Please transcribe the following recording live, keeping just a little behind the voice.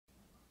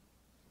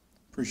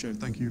Appreciate it.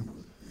 Thank you.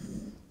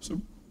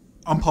 So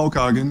I'm Paul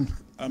Coggin.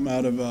 I'm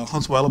out of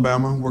Huntsville,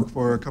 Alabama. Work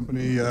for a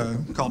company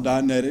called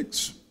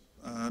Dynetics,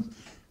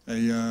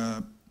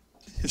 a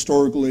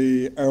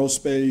historically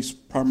aerospace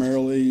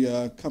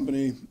primarily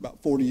company,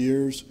 about 40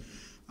 years.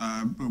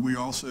 But we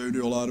also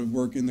do a lot of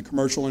work in the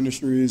commercial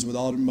industries with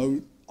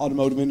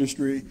automotive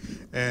industry,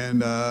 and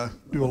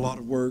do a lot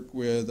of work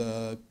with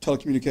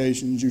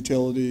telecommunications,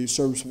 utilities,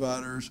 service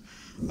providers,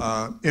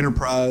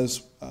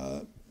 enterprise,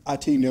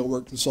 IT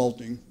network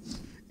consulting,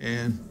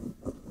 and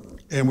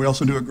we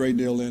also do a great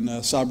deal in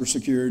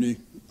cybersecurity,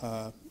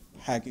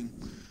 hacking.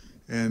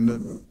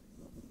 And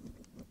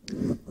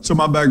so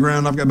my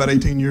background, I've got about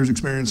 18 years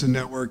experience in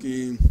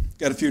networking,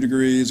 got a few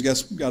degrees,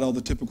 got all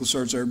the typical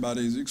certs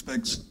everybody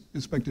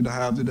expected to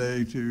have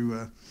today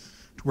to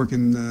work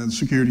in the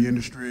security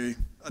industry.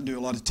 I do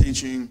a lot of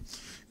teaching,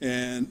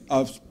 and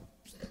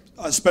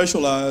I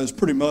specialize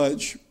pretty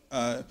much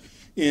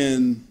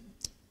in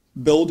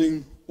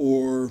building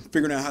or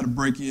figuring out how to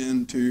break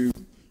into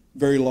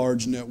very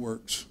large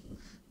networks,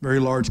 very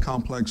large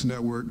complex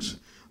networks,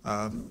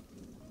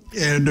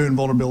 and doing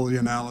vulnerability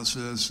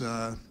analysis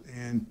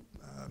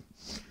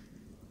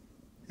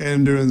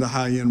and doing the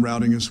high-end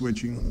routing and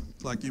switching,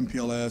 like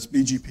MPLS,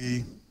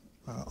 BGP,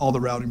 all the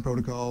routing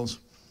protocols.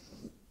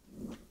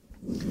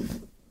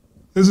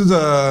 This is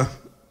a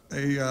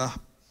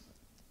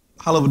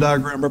high-level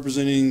diagram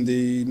representing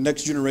the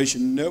next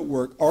generation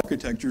network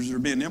architectures that are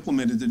being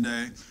implemented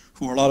today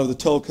for a lot of the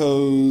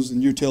telcos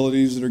and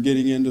utilities that are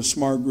getting into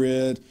smart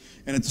grid.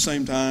 And at the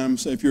same time,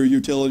 say if you're a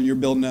utility, you're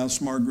building out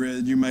smart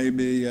grid, you may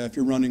be, if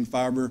you're running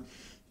fiber,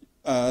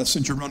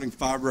 since you're running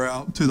fiber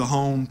out to the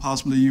home,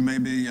 possibly you may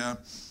be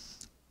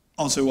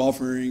also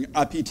offering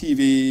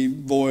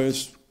IPTV,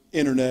 voice,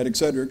 internet, et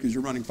cetera, because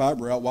you're running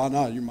fiber out. Why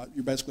not?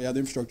 You basically have the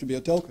infrastructure to be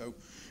a telco. And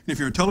if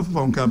you're a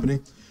telephone company,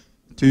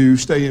 to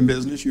stay in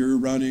business, you're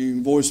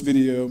running voice,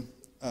 video,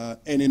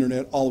 and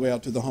internet all the way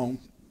out to the home.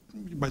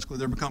 Basically,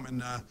 they're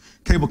becoming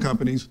cable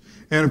companies.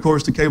 And of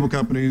course, the cable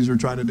companies are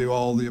trying to do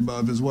all the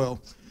above as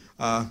well.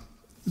 And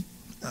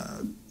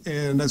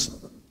that's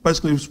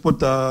basically what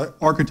the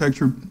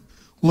architecture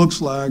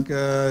looks like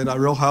at a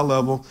real high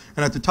level.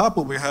 And at the top,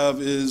 what we have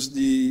is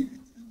the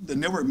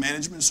network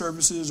management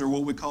services, or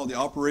what we call the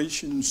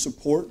operation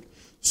support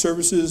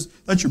services.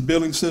 That's your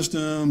billing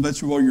system.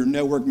 That's where your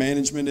network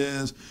management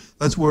is.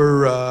 That's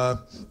where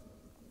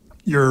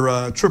your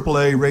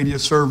AAA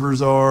radius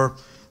servers are.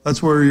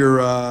 That's where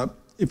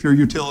if you're a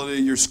utility,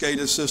 your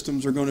SCADA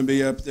systems are going to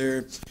be up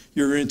there.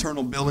 Your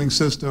internal billing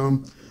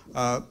system,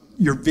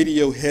 your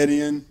video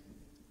head-in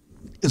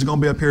is going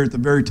to be up here at the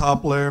very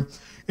top layer.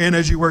 And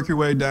as you work your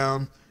way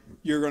down,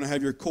 you're going to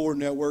have your core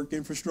network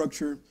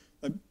infrastructure.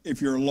 If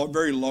you're a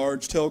very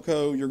large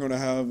telco, you're going to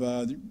have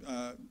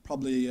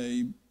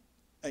probably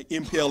a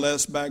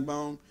MPLS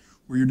backbone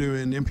where you're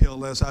doing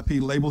MPLS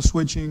IP label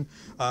switching.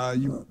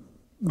 You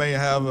may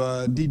have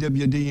a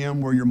DWDM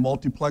where you're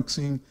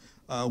multiplexing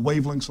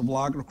wavelengths of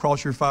light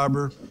across your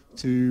fiber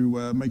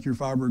to make your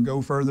fiber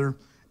go further.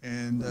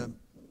 And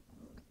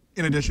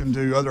in addition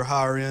to other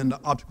higher end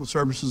optical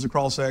services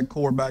across that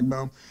core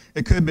backbone,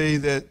 it could be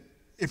that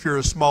if you're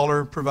a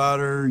smaller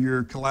provider,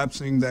 you're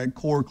collapsing that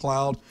core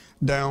cloud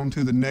down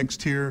to the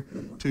next tier,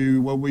 to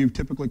what we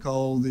typically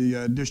call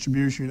the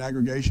distribution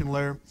aggregation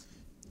layer.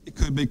 It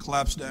could be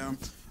collapsed down.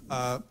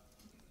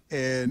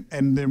 And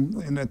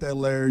then at that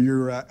layer,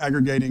 you're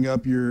aggregating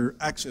up your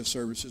access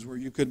services, where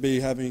you could be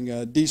having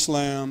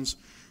DSLAMs,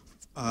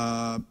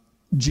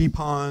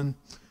 GPON,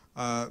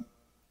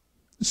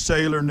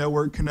 cellular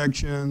network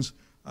connections,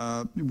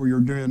 where you're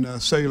doing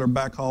cellular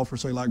backhaul for,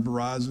 say, like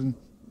Verizon.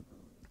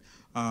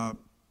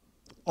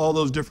 All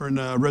those different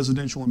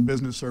residential and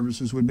business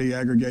services would be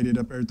aggregated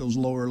up there at those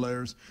lower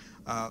layers.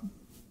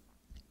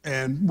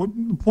 And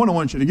the point I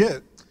want you to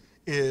get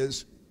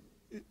is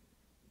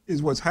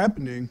what's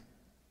happening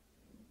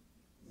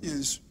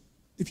is,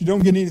 if you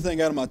don't get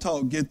anything out of my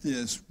talk, get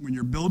this. When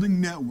you're building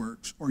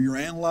networks or you're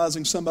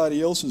analyzing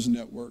somebody else's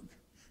network,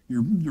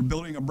 you're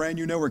building a brand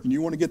new network and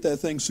you want to get that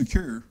thing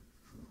secure,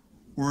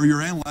 or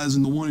you're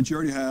analyzing the one that you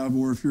already have,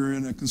 or if you're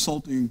in a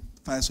consulting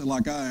facet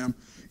like I am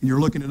and you're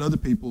looking at other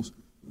people's,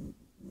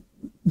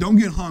 don't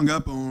get hung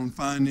up on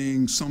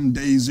finding some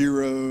day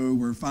zero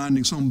or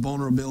finding some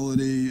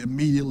vulnerability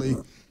immediately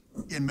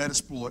in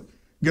Metasploit.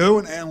 Go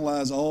and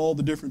analyze all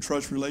the different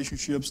trust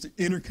relationships, the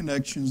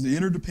interconnections, the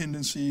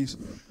interdependencies,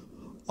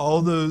 all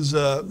those,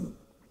 the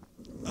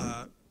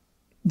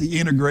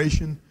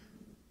integration.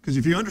 Because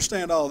if you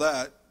understand all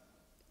that,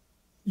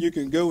 you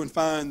can go and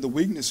find the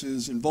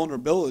weaknesses and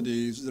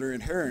vulnerabilities that are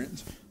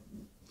inherent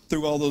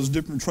through all those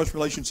different trust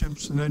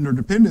relationships and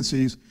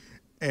interdependencies,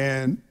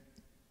 and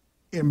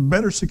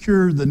better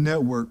secure the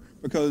network,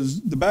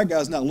 because the bad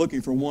guy's not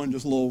looking for one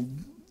just little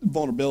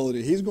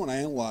vulnerability. He's going to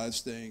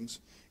analyze things.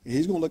 And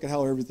he's going to look at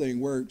how everything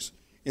works,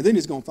 and then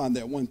he's going to find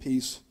that one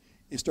piece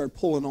and start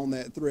pulling on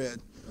that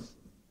thread.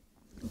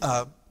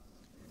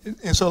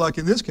 And so, like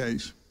in this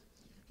case,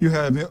 you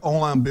have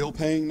online bill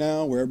paying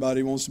now, where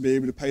everybody wants to be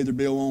able to pay their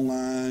bill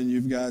online.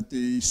 You've got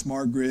the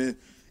smart grid,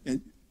 and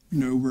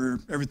where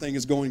everything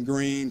is going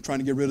green, trying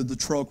to get rid of the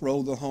truck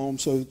roll to the home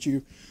so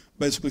that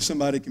basically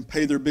somebody can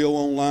pay their bill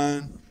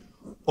online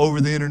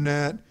over the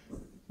internet.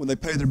 When they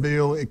pay their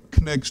bill, it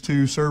connects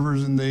to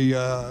servers in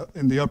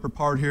the upper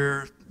part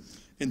here,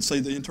 and say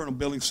the internal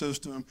billing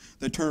system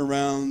that turns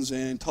around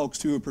and talks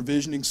to a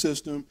provisioning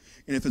system.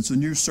 And if it's a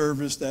new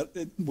service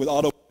with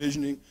auto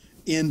provisioning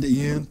end to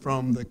end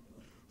from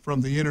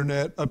the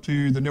internet up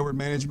to the network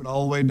management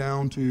all the way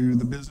down to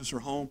the business or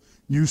home,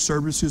 new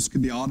services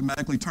could be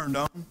automatically turned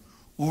on,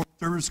 or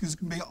services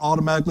can be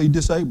automatically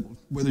disabled,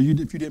 if you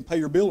didn't pay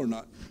your bill or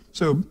not.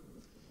 So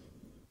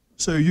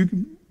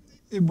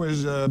it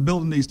was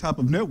building these type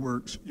of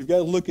networks. You've got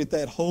to look at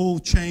that whole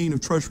chain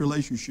of trust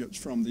relationships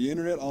from the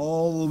internet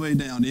all the way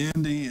down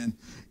end to end,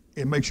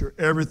 and make sure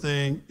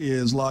everything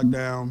is locked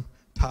down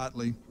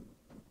tightly.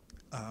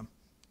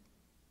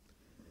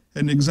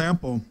 An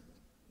example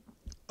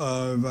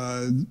of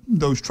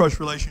those trust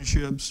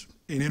relationships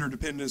and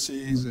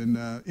interdependencies and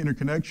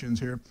interconnections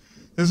here.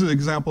 This is an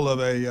example of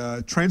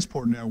a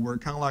transport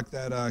network, kind of like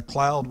that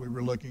cloud we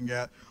were looking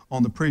at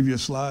on the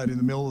previous slide, in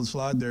the middle of the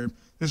slide there.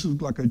 This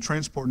is like a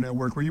transport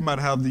network where you might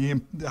have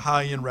the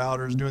high-end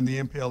routers doing the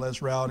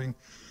MPLS routing,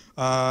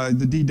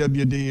 the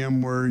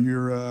DWDM where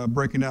you're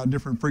breaking out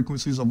different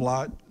frequencies of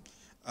light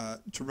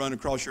to run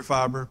across your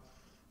fiber.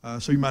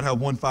 So you might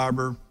have one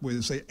fiber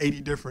with, say,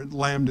 80 different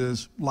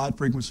lambdas, light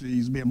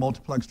frequencies being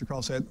multiplexed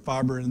across that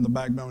fiber in the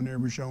backbone there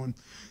we're showing.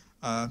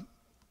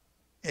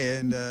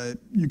 And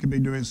you could be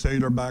doing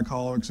cellular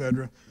backhaul, et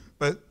cetera.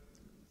 But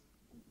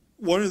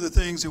one of the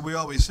things that we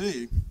always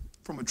see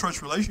from a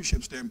trust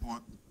relationship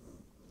standpoint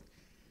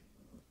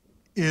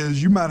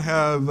is you might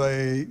have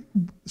a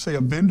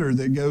vendor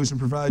that goes and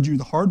provides you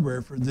the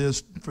hardware for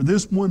this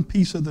one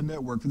piece of the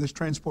network, for this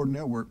transport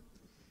network.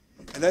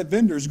 And that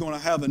vendor is going to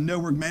have a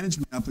network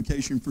management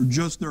application for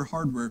just their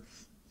hardware.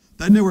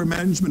 That network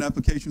management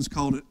application is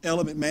called an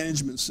element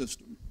management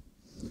system.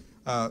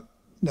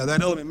 Now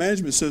that element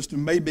management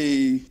system may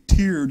be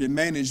tiered and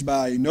managed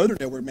by another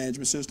network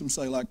management system,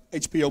 say like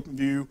HP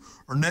OpenView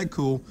or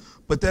Netcool,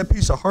 but that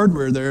piece of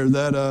hardware there,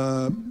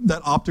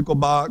 that optical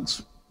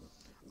box,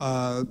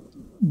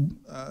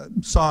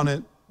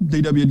 Sonnet,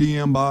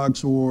 DWDM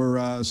box,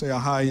 or say a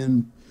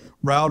high-end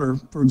router,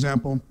 for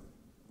example,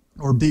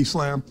 or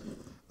DSLAM,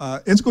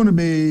 it's going to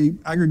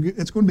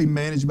be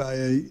managed by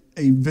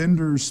a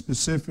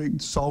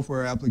vendor-specific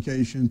software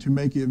application to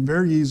make it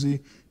very easy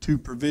to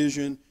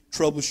provision,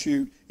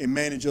 troubleshoot, and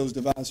manage those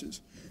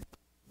devices.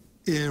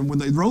 And when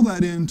they roll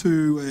that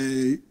into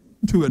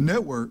a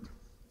network,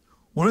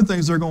 one of the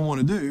things they're going to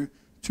want to do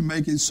to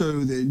make it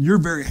so that you're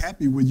very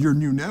happy with your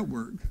new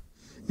network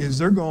is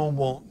they're going to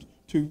want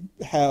to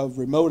have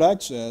remote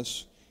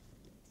access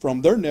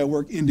from their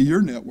network into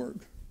your network.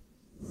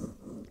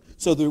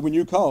 So that when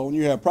you call and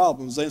you have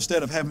problems,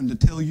 instead of having to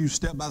tell you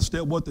step by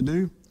step what to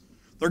do,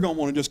 they're going to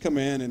want to just come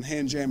in and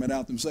hand jam it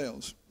out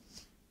themselves,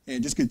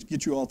 and just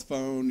get you off the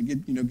phone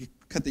and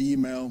cut the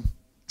email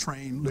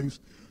train loose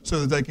so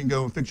that they can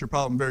go and fix your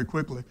problem very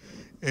quickly.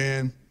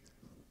 And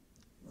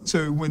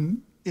so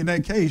in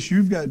that case,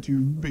 you've got to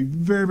be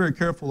very, very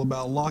careful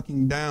about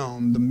locking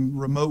down the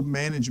remote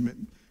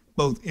management,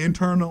 both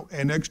internal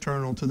and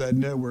external to that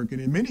network.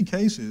 And in many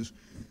cases,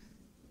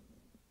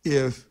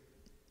 if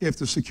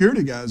the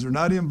security guys are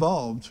not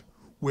involved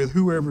with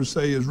whoever,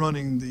 say, is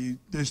running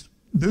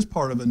this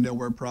part of a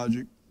network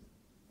project,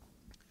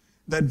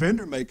 that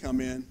vendor may come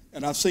in,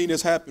 and I've seen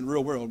this happen in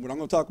real world. What I'm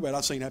going to talk about,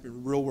 I've seen happen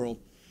in real world.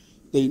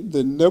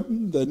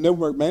 The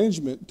network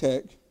management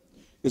tech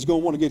is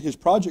going to want to get his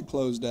project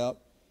closed out,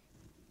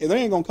 and they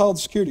ain't going to call the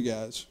security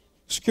guys.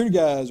 Security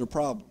guys are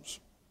problems.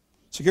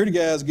 Security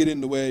guys get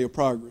in the way of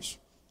progress.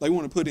 They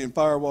want to put in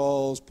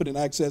firewalls, put in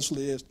access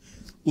lists,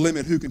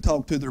 limit who can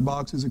talk to their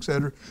boxes, et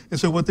cetera. And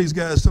so what these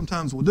guys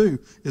sometimes will do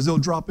is they'll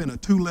drop in a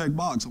two-leg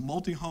box, a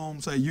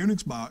multi-home, say,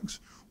 Unix box,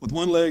 with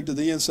one leg to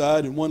the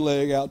inside and one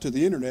leg out to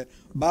the internet,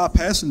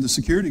 bypassing the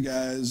security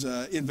guys'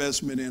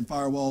 investment in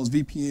firewalls,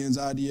 VPNs,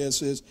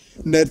 IDSs,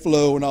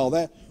 NetFlow, and all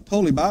that.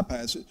 Totally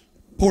bypass it.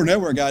 Poor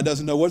network guy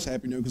doesn't know what's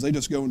happening because they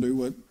just go and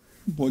do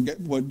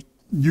what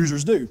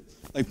users do.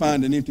 They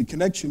find an empty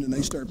connection and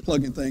they start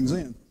plugging things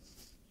in.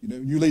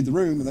 You leave the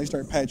room and they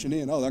start patching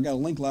in. Oh, I got a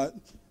link light.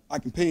 I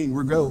can ping.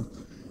 We're go.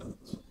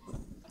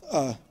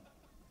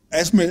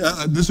 Ask me.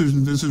 This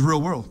is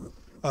real world.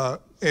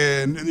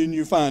 And then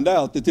you find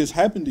out that this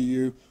happened to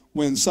you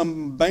when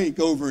some bank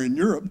over in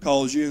Europe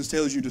calls you and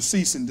tells you to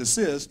cease and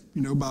desist,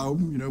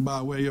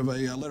 by way of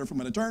a letter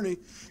from an attorney,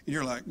 and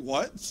you're like,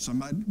 what?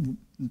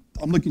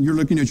 You're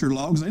looking at your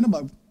logs. Ain't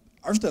nobody.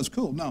 Our stuff's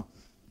cool. No,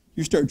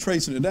 you start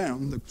tracing it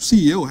down. The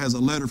CEO has a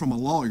letter from a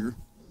lawyer.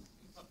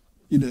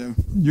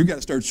 You got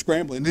to start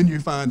scrambling. Then you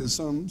find that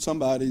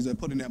somebody's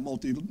put in that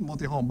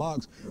multi-home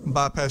box and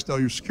bypassed all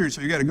your security.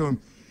 So you got to go and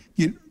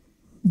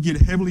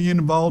get heavily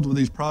involved with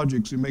these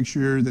projects and make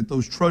sure that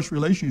those trust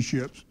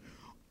relationships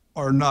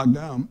are knocked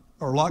down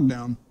or locked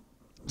down,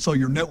 so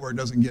your network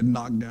doesn't get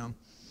knocked down.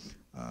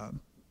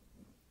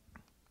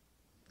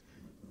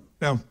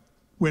 Now,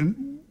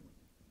 when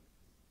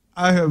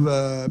I've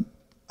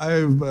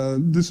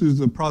This is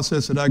the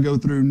process that I go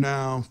through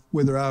now,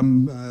 whether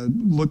I'm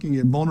looking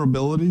at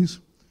vulnerabilities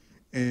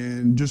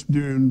and just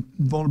doing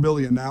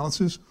vulnerability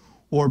analysis,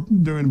 or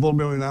doing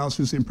vulnerability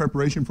analysis in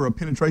preparation for a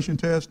penetration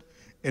test.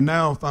 And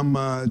now if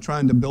I'm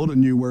trying to build a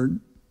new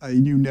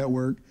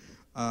network,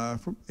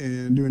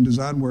 and doing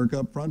design work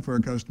up front for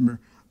a customer,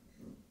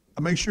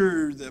 I make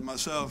sure that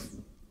myself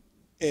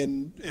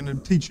and I'm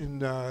teaching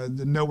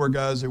the network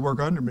guys that work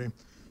under me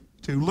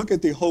to look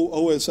at the whole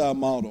OSI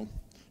model.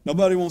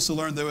 Nobody wants to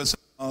learn the OSI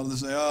model. They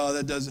say, oh,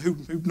 that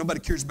doesn't, nobody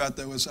cares about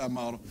the OSI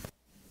model.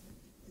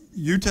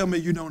 You tell me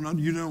you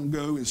don't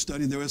go and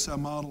study the OSI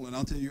model, and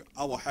I'll tell you,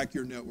 I will hack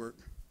your network.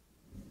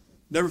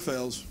 Never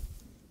fails.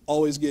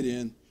 Always get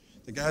in.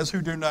 The guys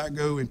who do not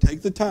go and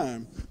take the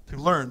time to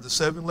learn the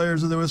 7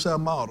 layers of the OSI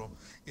model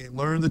and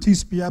learn the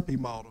TCP/IP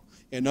model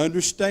and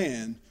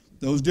understand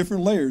those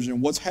different layers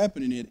and what's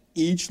happening in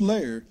each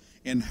layer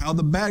and how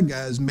the bad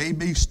guys may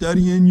be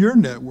studying your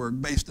network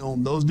based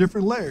on those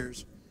different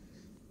layers,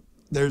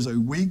 there's a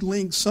weak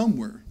link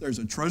somewhere. There's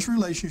a trust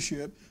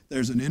relationship.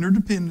 There's an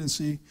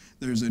interdependency.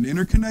 There's an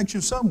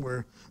interconnection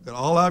somewhere that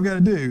all I've got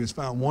to do is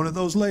find one of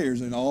those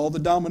layers, and all the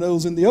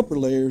dominoes in the upper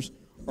layers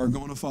are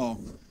going to fall.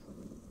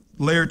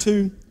 Layer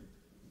 2,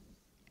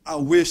 I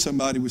wish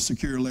somebody would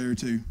secure layer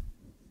 2.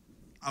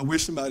 I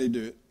wish somebody would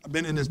do it. I've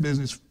been in this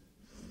business.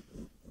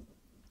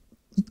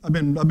 I've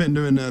been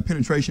doing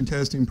penetration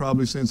testing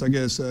probably since, I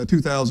guess,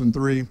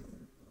 2003.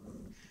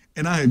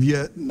 And I have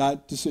yet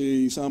not to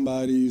see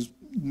somebody's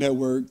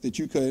network that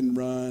you couldn't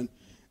run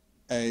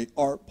a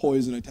ARP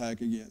poison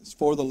attack against,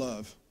 for the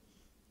love.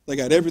 They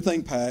got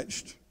everything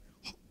patched,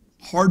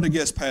 hard to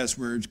guess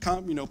passwords,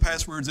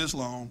 passwords this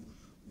long.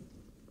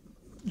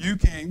 You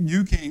can't,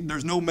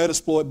 there's no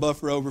Metasploit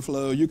buffer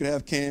overflow. You can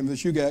have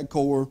Canvas, you got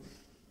Core,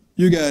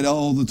 you got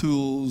all the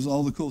tools,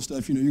 all the cool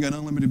stuff, you got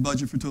unlimited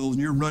budget for tools,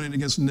 and you're running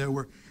against the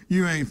network,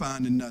 you ain't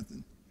finding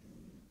nothing.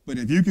 But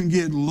if you can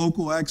get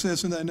local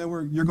access in that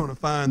network, you're going to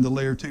find the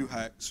layer 2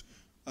 hacks,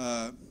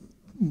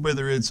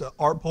 whether it's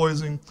ARP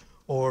poisoning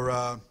or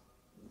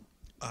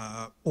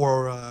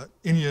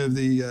any of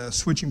the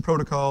switching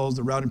protocols,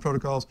 the routing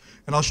protocols,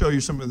 and I'll show you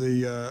some of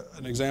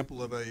an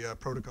example of a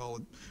protocol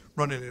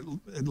running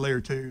at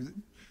layer 2.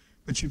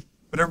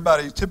 But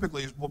everybody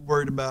typically is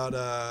worried about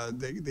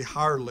the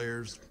higher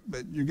layers,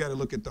 but you got to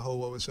look at the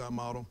whole OSI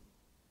model.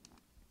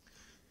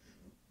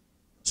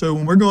 So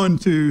when we're going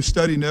to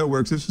study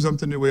networks, this is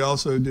something that we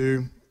also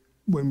do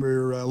when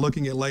we're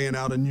looking at laying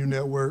out a new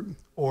network,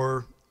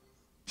 or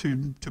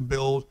to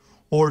build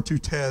or to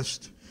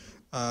test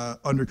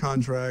under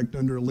contract,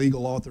 under a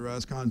legal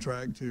authorized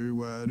contract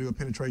to do a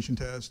penetration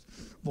test,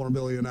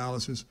 vulnerability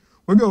analysis.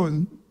 We're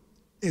going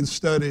and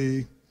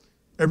study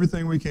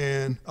everything we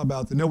can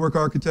about the network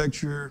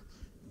architecture,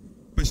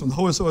 based on the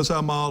whole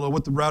OSI model,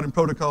 what the routing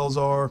protocols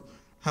are,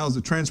 how's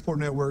the transport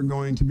network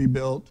going to be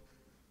built,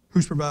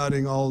 who's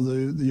providing all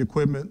the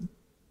equipment,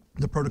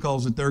 the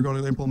protocols that they're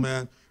going to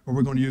implement, or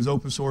we're going to use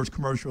open source,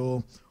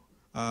 commercial,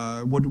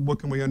 what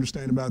can we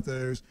understand about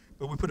those.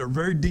 But we put a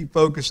very deep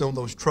focus on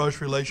those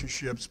trust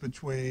relationships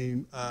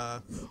between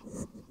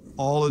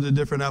all of the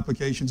different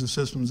applications and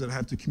systems that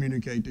have to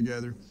communicate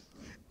together.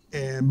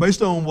 And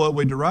based on what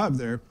we derive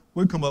there,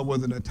 we come up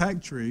with an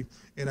attack tree.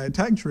 And an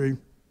attack tree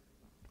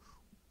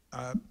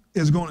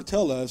is going to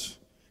tell us,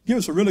 give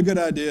us a really good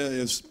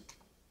idea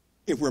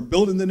if we're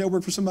building the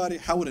network for somebody,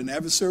 how would an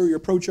adversary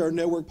approach our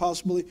network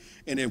possibly?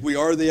 And if we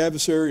are the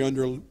adversary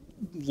under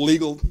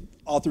legal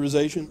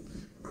authorization,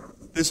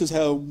 this is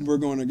how we're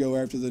going to go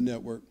after the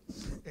network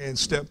and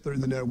step through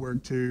the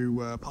network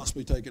to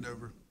possibly take it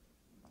over.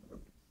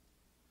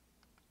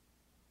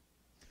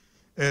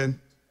 And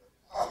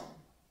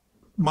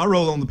my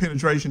role on the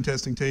penetration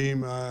testing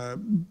team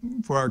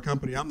for our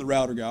company, I'm the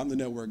router guy, I'm the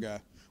network guy.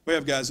 We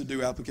have guys that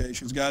do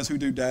applications, guys who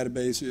do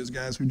databases,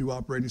 guys who do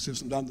operating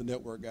systems. I'm the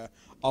network guy.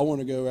 I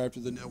want to go after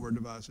the network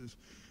devices.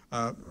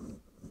 And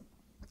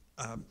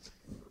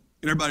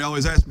everybody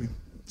always asks me,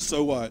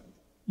 so what?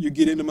 You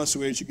get into my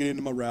switch, you get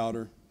into my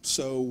router,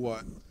 so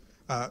what?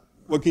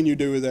 What can you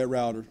do with that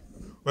router?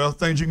 Well,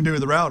 things you can do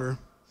with the router,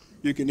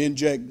 you can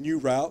inject new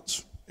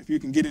routes. If you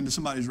can get into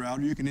somebody's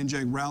router, you can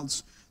inject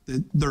routes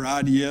that their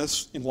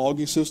IDS and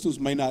logging systems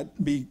may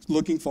not be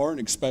looking for and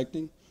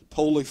expecting,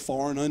 totally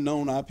foreign,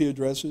 unknown IP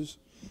addresses.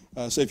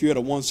 Say if you had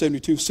a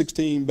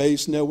 172.16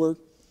 base network,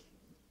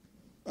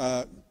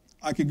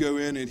 I could go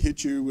in and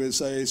hit you with,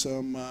 say,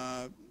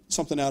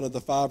 something out of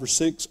the 5 or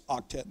 6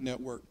 octet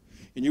network.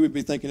 And you would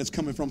be thinking it's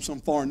coming from some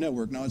foreign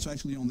network. No, it's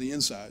actually on the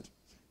inside.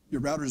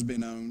 Your router's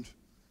been owned.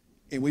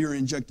 And we are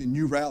injecting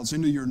new routes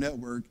into your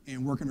network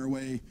and working our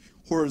way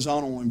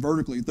horizontal and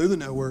vertically through the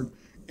network.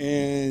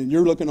 And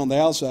you're looking on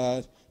the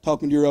outside,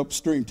 talking to your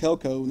upstream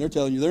telco, and they're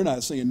telling you they're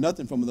not seeing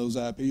nothing from those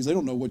IPs. They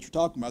don't know what you're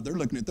talking about. They're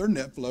looking at their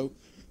net flow.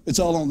 It's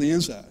all on the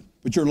inside.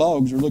 But your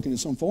logs are looking at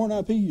some foreign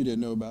IP you didn't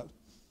know about.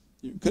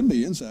 It couldn't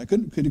be inside. It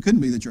couldn't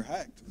be that you're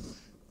hacked.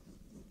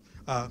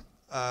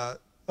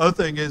 Other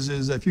thing is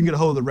if you can get a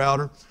hold of the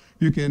router,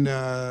 you can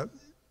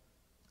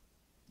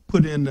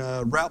put in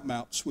route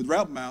mounts. With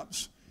route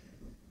mounts,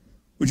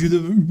 What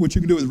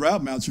you can do with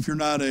route mounts, if you're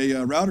not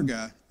a router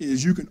guy,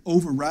 is you can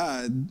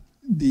override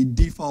the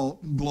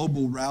default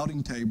global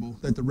routing table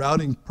that the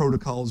routing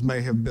protocols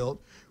may have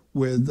built.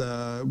 With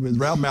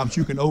route maps,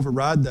 you can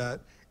override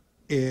that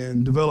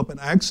and develop an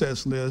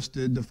access list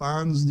that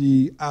defines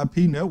the IP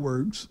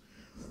networks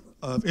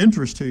of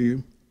interest to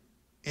you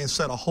and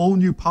set a whole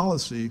new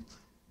policy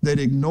that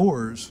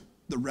ignores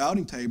the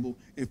routing table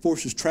and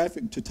forces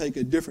traffic to take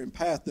a different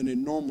path than it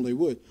normally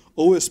would.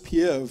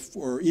 OSPF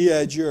or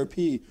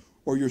EIGRP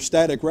or your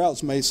static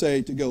routes may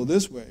say to go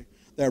this way.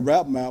 That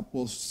route map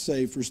will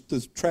say for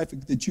the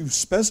traffic that you've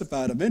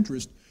specified of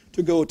interest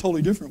to go a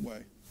totally different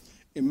way.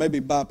 It maybe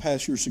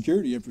bypass your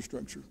security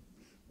infrastructure,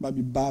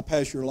 maybe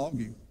bypass your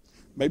logging,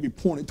 maybe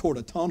point it toward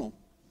a tunnel.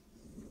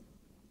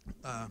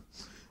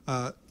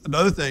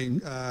 Another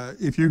thing,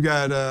 if you've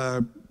got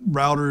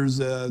routers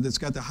that's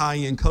got the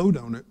high-end code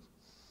on it,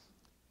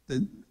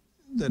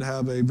 that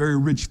have a very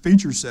rich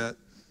feature set,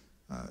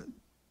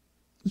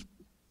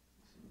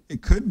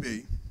 it could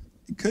be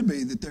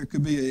that there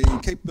could be a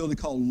capability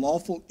called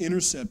lawful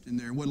intercept in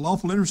there. What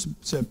lawful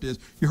intercept is,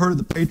 you heard of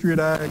the Patriot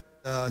Act,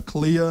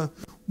 CLIA,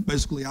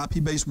 basically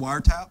IP-based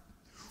wiretap.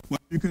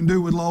 What you can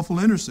do with lawful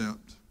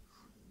intercept,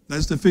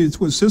 it's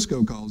what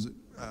Cisco calls it.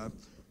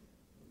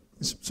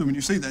 So when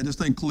you see that, just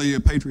think CLIA,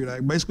 Patriot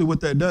Act. Basically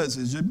what that does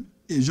is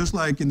just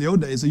like in the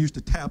old days, they used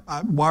to tap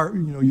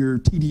your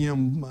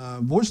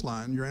TDM voice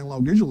line, your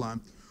analog digital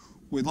line.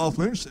 With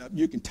lawful intercept,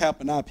 you can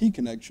tap an IP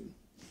connection.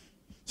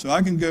 So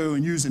I can go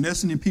and use an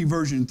SNMP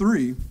version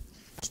 3.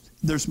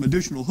 There's some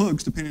additional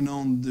hooks depending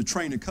on the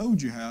train of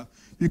code you have.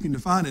 You can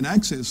define an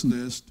access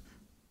list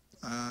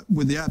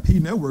with the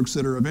IP networks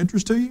that are of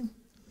interest to you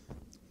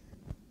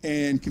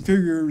and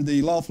configure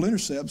the lawful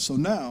intercept. So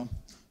now,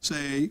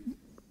 say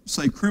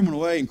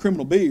criminal A and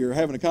criminal B are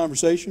having a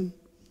conversation.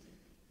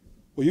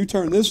 Well, you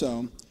turn this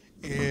on,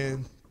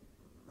 and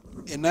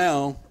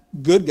now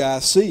good guy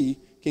C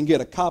can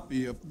get a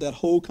copy of that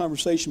whole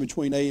conversation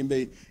between A and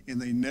B,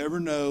 and they never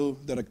know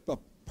that a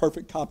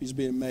perfect copy is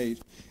being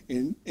made.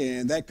 And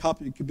that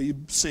copy could be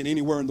sent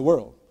anywhere in the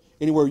world.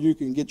 Anywhere you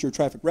can get your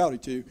traffic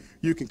routed to,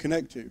 you can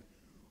connect to.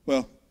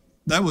 Well,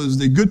 that was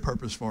the good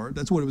purpose for it.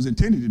 That's what it was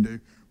intended to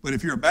do. But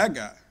if you're a bad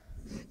guy,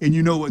 and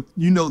you know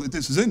that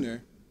this is in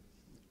there,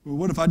 well,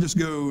 what if I just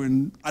go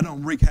and I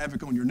don't wreak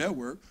havoc on your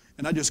network,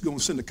 and I just go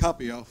and send a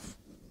copy off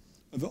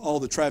of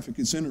all the traffic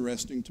that's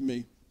interesting to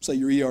me? Say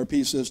your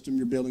ERP system,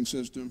 your billing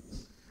system,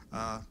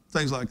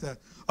 things like that.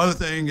 Other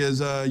thing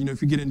is,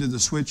 if you get into the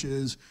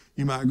switches,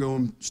 you might go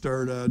and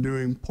start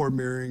doing port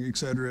mirroring, et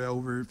cetera,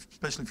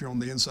 especially if you're on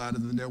the inside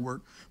of the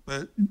network.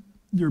 But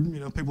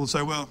people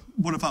say, well,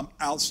 what if I'm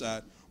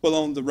outside? Well,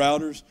 on the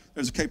routers,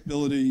 there's a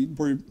capability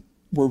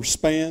where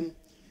span,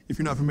 if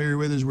you're not familiar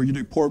with it, is where you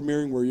do port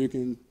mirroring, where you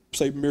can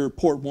say mirror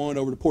port 1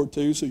 over to port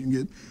 2, so you can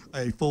get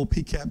a full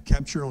PCAP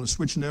capture on a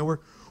switch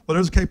network. Well,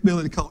 there's a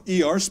capability called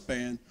ER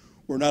span,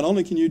 where not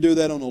only can you do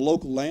that on a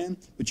local LAN,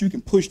 but you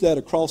can push that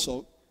across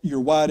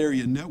your wide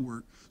area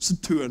network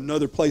to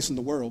another place in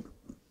the world.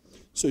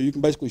 So you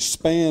can basically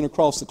span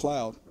across the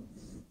cloud.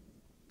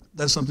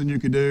 That's something you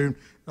could do.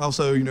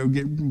 Also,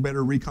 get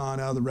better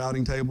recon out of the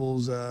routing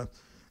tables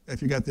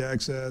if you got the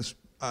access.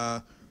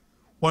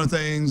 One of the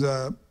things,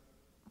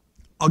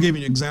 I'll give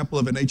you an example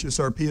of an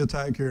HSRP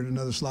attack here in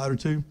another slide or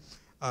two.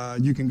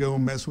 You can go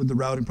and mess with the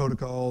routing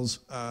protocols.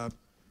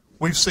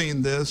 We've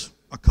seen this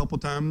a couple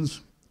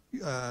times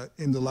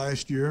in the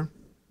last year,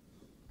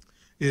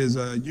 is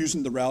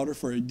using the router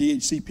for a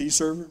DHCP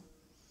server.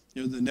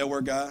 The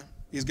network guy,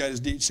 he's got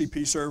his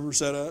DHCP server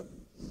set up.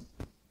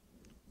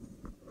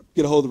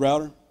 Get a hold of the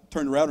router,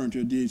 turn the router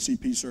into a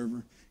DHCP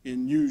server,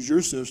 and use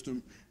your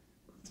system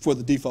for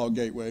the default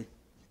gateway.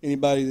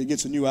 Anybody that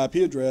gets a new IP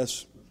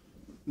address,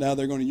 now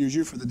they're going to use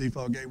you for the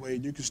default gateway.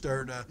 You can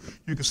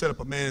set up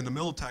a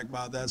man-in-the-middle attack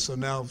by that. So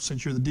now,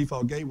 since you're the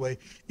default gateway,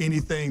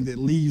 anything that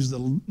leaves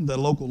the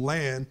local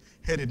LAN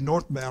headed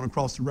northbound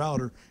across the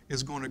router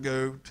is going to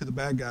go to the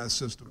bad guy's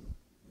system.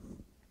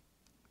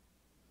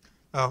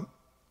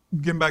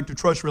 Getting back to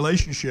trust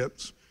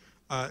relationships,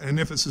 an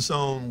emphasis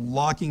on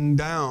locking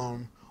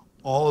down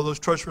all of those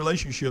trust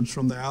relationships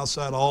from the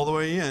outside all the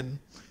way in,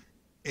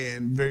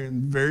 and very,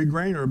 very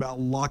granular about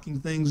locking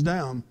things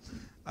down.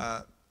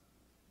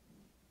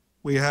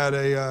 We had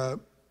a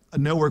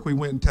network we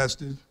went and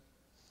tested.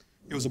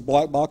 It was a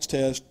black box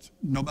test.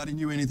 Nobody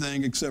knew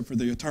anything except for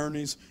the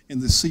attorneys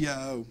and the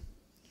CIO.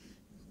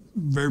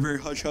 Very, very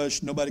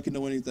hush-hush. Nobody could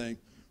know anything.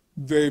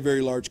 Very,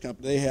 very large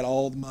company. They had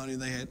all the money.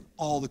 They had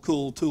all the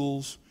cool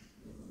tools.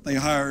 They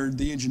hired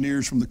the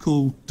engineers from the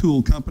cool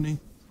tool company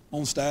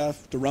on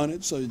staff to run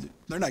it, so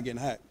they're not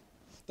getting hacked.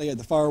 They had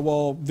the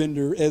firewall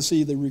vendor,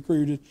 SE, they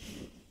recruited,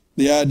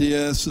 the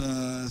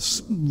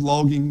IDS,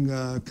 logging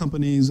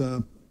companies,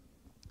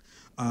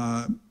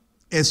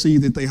 SE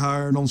that they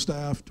hired on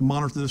staff to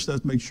monitor this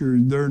stuff, to make sure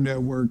their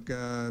network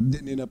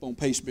didn't end up on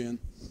pastebin.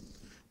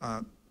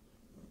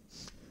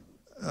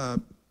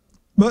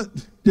 But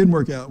didn't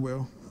work out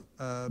well.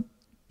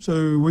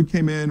 So we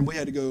came in. We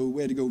had to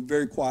go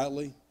very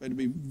quietly. We had to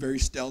be very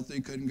stealthy.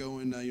 Couldn't go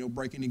and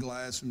break any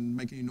glass and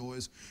make any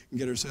noise and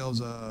get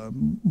ourselves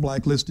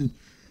blacklisted.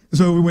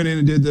 So we went in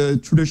and did the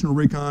traditional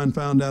recon.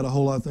 Found out a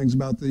whole lot of things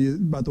about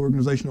the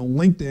organization on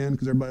LinkedIn,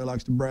 because everybody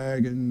likes to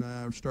brag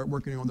and start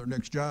working on their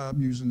next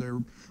job using their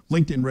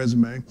LinkedIn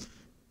resume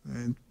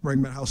and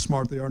bragging about how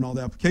smart they are and all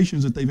the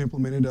applications that they've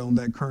implemented on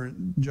that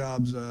current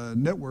jobs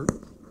network.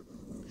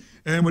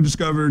 And we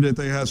discovered that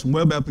they had some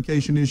web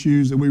application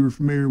issues that we were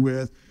familiar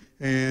with,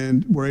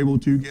 and were able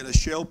to get a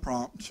shell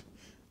prompt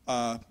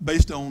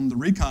based on the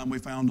recon we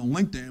found on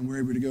LinkedIn. We were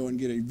able to go and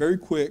get a very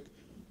quick,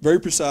 very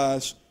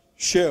precise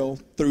shell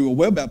through a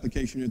web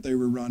application that they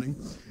were running.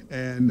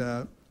 And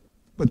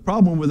but the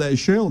problem with that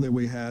shell that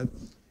we had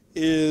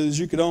is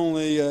you could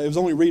only it was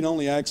only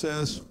read-only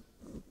access.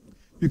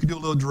 You could do a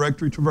little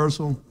directory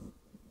traversal,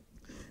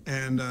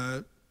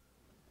 and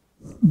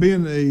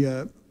being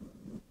a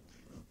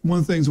one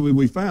of the things that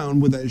we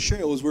found with that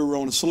shell is we were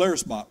on a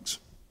Solaris box.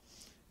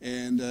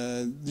 And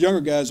the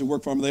younger guys that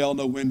work for them, they all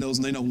know Windows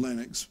and they know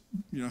Linux.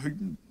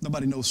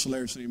 Nobody knows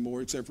Solaris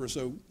anymore except for us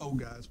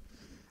old guys.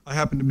 I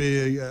happen to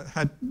be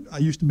I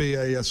used to be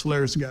a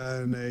Solaris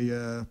guy in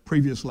a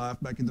previous life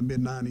back in the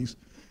mid-90s.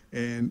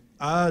 And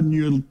I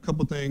knew a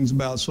couple things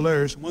about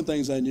Solaris. One of the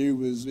things I knew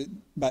was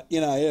about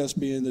NIS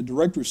being the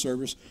directory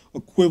service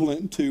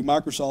equivalent to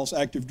Microsoft's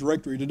Active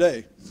Directory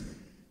today.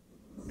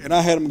 And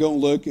I had them go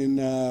and look, and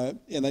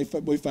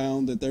we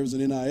found that there was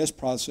an NIS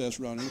process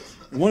running.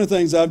 And one of the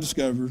things I've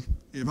discovered,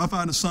 if I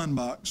find a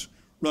Sunbox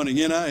running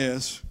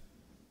NIS,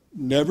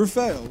 never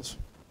fails.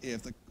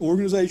 If the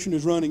organization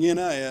is running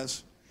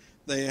NIS,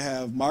 they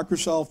have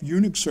Microsoft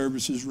Unix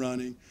services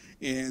running,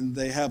 and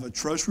they have a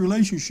trust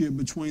relationship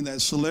between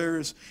that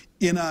Solaris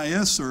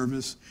NIS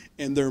service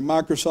and their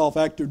Microsoft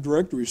Active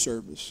Directory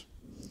service.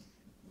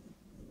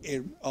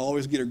 I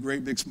always get a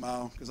great big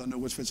smile because I know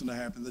what's fixing to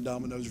happen. The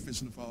dominoes are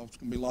fixing to fall. It's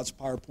going to be lots of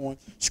PowerPoint,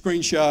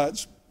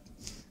 screenshots.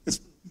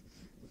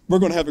 We're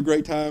going to have a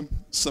great time.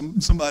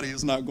 Somebody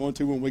is not going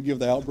to when we give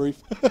the out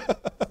brief.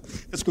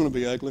 It's going to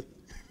be ugly.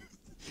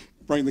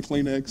 Bring the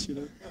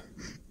Kleenex,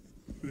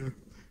 Yeah.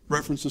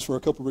 References for a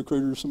couple of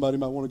recruiters somebody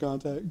might want to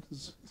contact.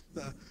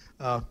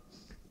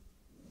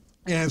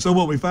 And so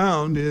what we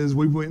found is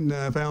we went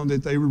and found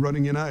that they were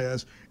running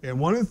NIS. And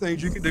one of the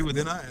things you can do with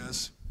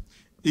NIS,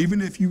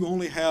 even if you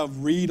only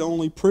have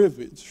read-only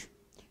privilege,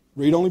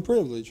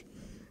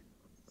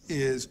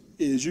 is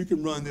you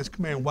can run this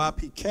command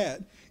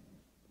ypcat,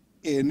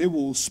 and it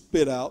will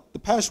spit out the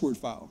password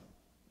file.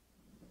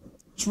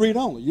 It's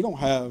read-only. You don't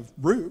have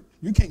root.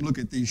 You can't look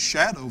at the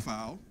shadow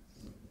file.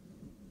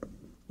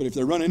 But if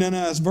they're running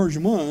NIS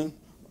version 1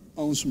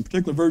 on some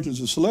particular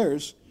versions of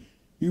Solaris,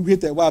 you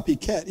hit that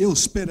ypcat, it'll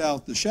spit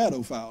out the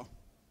shadow file,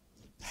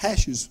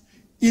 hashes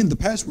in the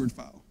password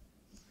file.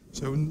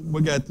 So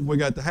we got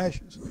the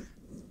hashes.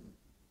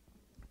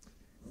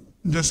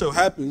 Just so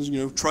happens,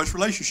 trust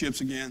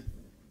relationships again.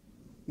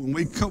 When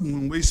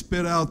we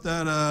spit out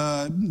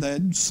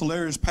that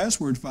Solaris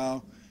password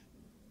file,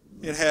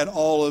 it had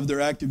all of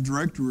their Active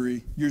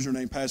Directory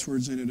username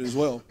passwords in it as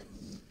well.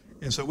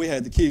 And so we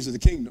had the keys of the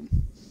kingdom.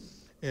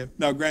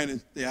 Now,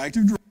 granted, the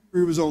Active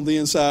Directory was on the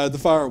inside of the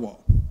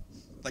firewall.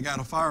 They got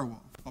a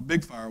firewall, a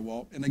big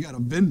firewall, and they got a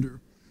vendor,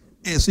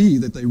 SE,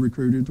 that they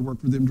recruited to work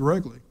for them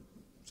directly.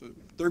 So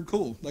they're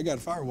cool. They got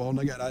a firewall, and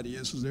they got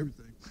IDSs and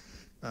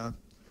everything.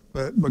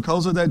 But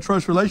because of that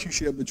trust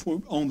relationship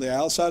on the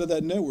outside of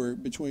that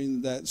network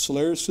between that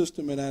Solaris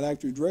system and that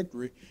Active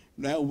Directory,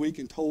 now we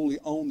can totally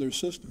own their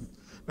system.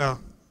 Now,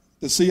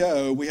 the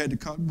CIO, we had to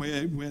talk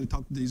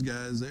to these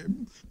guys.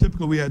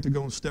 Typically, we had to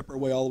go and step our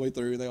way all the way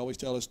through. They always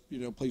tell us,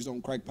 please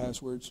don't crack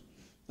passwords.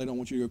 They don't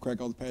want you to go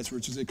crack all the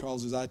passwords because it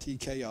causes IT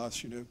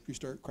chaos. If you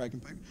start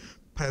cracking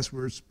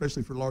passwords,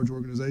 especially for large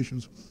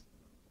organizations.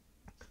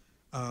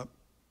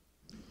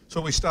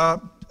 So we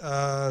stopped,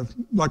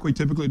 like we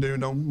typically do.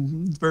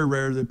 It's very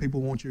rare that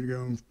people want you to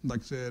go and,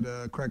 like I said,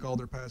 crack all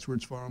their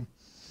passwords for them.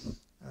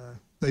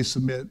 They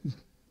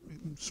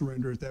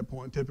surrender at that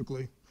point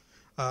typically.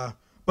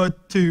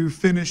 But to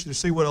finish, to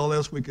see what all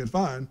else we could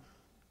find,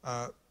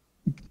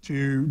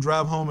 to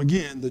drive home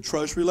again, the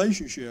trust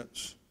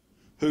relationships.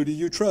 Who do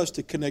you trust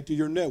to connect to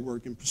your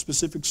network and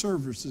specific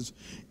services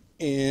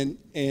and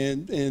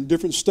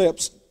different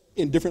steps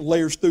in different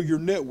layers through your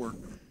network?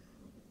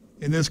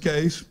 In this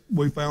case,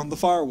 we found the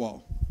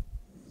firewall.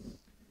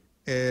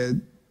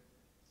 And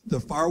the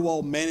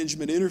firewall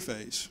management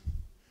interface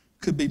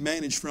could be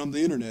managed from the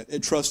internet.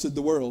 It trusted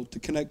the world to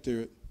connect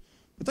to it.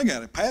 But they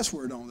got a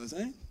password on this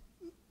thing,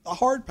 a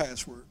hard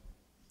password,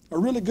 a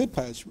really good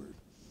password.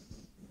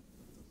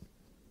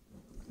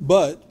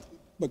 But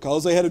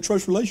because they had a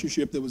trust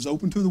relationship that was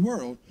open to the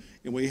world,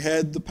 and we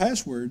had the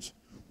passwords,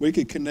 we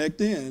could connect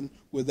in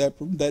with that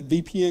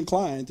VPN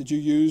client that you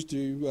use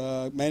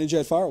to manage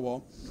that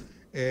firewall,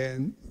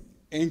 and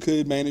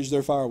could manage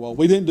their firewall.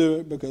 We didn't do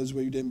it because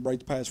we didn't break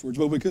the passwords,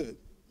 but we could.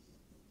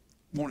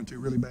 Wanted to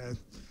really bad,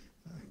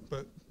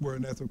 but we're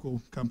an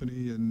ethical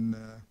company, and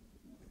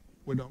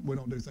we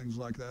don't do things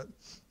like that.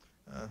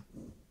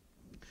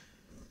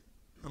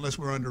 unless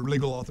we're under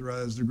legal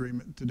authorized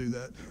agreement to do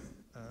that.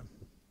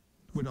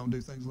 We don't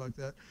do things like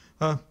that.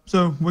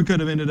 So we could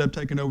have ended up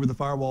taking over the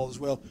firewall as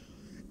well.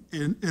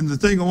 And the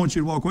thing I want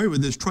you to walk away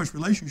with is trust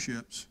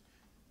relationships.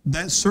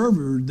 That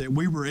server that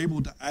we were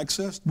able to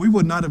access, we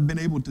would not have been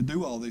able to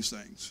do all these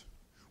things.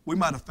 We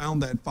might have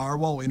found that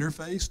firewall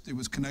interface that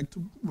was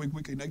connected, we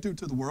connected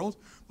to the world,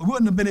 but we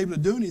wouldn't have been able to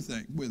do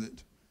anything with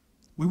it.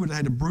 We would have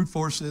had to brute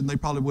force it, and they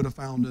probably would have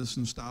found us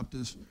and stopped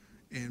us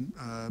and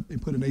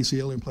put an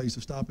ACL in place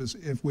to stop us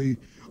if we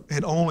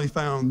had only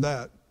found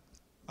that,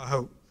 I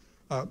hope.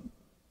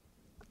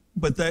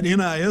 But that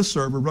NIS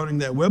server running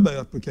that web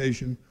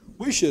application,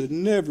 we should have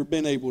never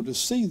been able to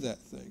see that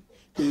thing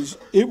because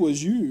it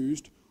was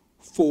used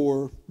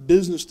for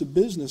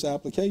business-to-business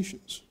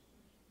applications.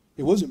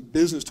 It wasn't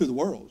business to the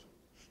world.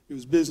 It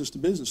was business to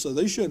business. So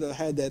they should have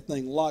had that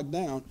thing locked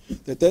down,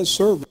 that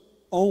server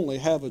only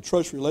have a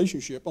trust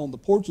relationship on the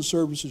ports and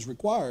services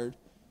required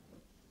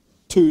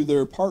to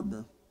their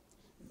partner.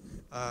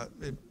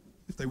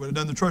 If they would have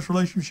done the trust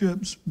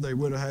relationships, they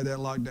would have had that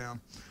locked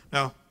down.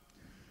 Now,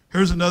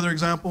 here's another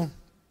example.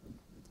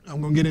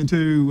 I'm going to get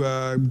into,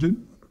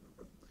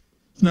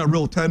 it's not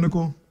real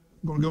technical.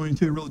 I'm going to go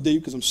into it really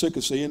deep because I'm sick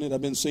of seeing it.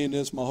 I've been seeing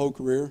this my whole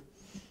career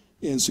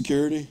in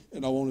security,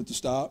 and I want it to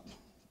stop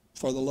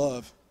for the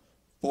love.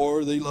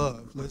 For the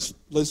love.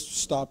 Let's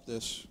stop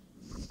this.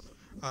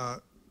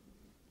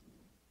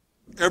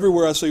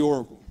 Everywhere I see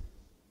Oracle,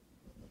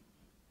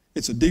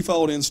 it's a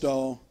default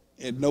install,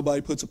 and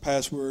nobody puts a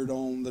password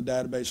on the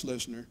database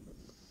listener.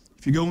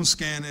 If you go and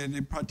scan it,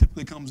 it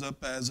typically comes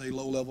up as a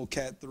low-level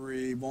Cat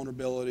 3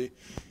 vulnerability.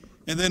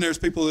 And then there's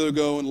people that'll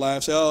go and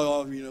laugh, say,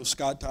 oh,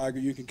 Scott Tiger,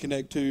 you can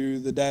connect to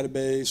the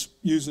database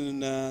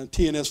using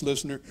TNS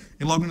listener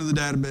and log into the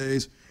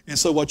database, and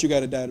so what, you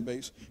got a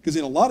database. Because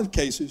in a lot of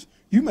cases,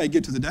 you may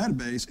get to the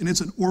database, and it's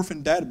an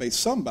orphan database.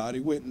 Somebody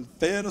went and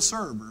fed a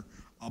server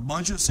a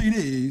bunch of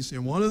CDs,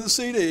 and one of the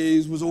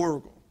CDs was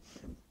Oracle.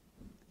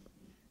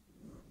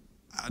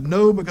 I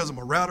know because I'm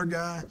a router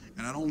guy,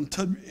 and I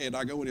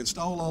go and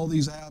install all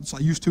these apps. I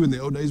used to in the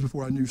old days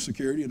before I knew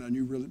security and I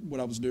knew really what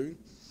I was doing.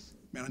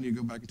 Man, I need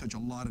to go back and touch a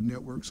lot of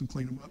networks and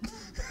clean them up.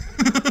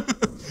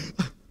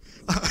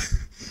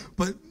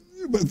 But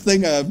the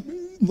thing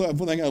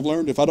I've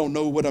learned, if I don't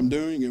know what I'm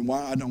doing and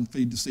why I don't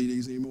feed the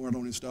CDs anymore, I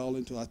don't install it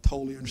until I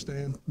totally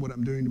understand what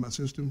I'm doing to my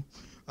system.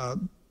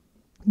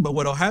 But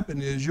what'll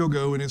happen is you'll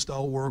go and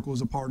install Oracle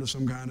as a part of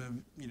some kind of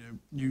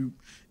new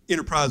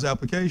enterprise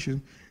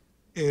application,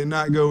 and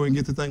not go and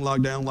get the thing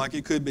locked down like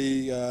it could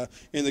be,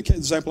 in the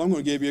example I'm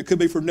going to give you, it could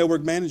be for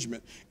network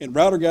management. And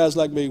router guys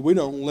like me, we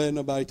don't let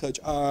nobody touch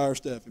our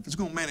stuff. If it's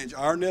going to manage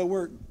our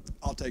network,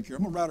 I'll take care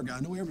of it. I'm a router guy.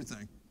 I know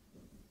everything.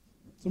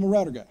 So I'm a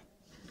router guy.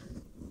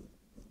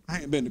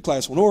 I ain't been to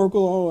class on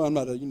Oracle. Oh, I'm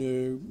not a,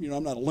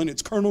 I'm not a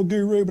Linux kernel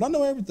guru, but I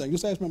know everything.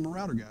 Just ask me, I'm a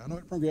router guy. I know how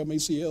to program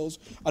ACLs.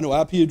 I know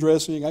IP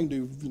addressing. I can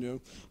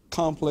do,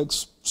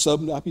 complex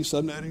IP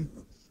subnetting.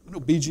 I know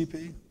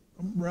BGP.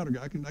 I'm a router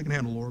guy. I can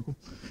handle Oracle,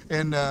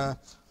 and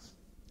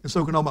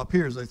so can all my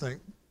peers, I think.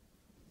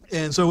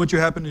 And so what you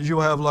happen is you'll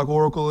have like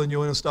Oracle, and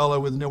you'll install it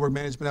with network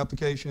management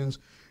applications,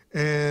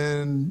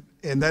 and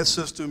in that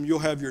system you'll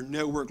have your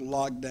network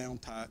locked down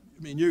tight.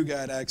 I mean, you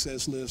got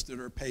access lists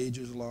that are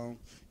pages long.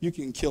 You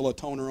can kill a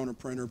toner on a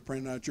printer,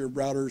 print out your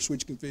router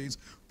switch configs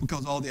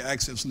because all the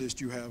access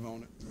lists you have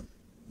on it.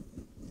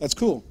 That's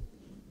cool,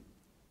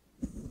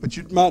 but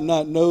you might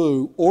not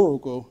know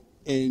Oracle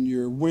in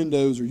your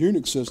Windows or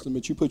Unix system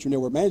that you put your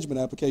network management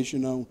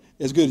application on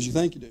as good as you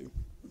think you do.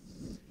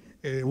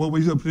 And what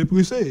we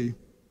typically see,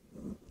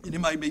 and it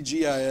might be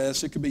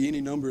GIS, it could be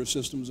any number of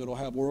systems that'll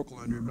have Oracle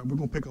under it, but we're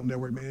going to pick on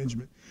network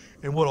management.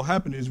 And what'll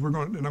happen is and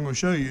I'm going to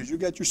show you, is you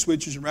got your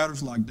switches and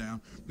routers locked down,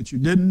 but you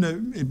didn't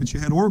know, but you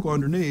had Oracle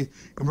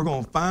underneath, and we're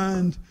going to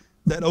find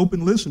that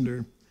open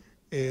listener,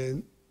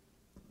 and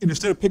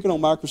instead of picking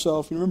on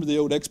Microsoft, you remember the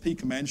old XP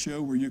command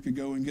shell where you could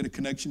go and get a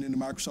connection into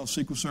Microsoft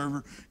SQL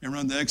Server and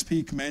run the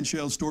XP command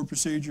shell stored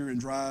procedure and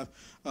drive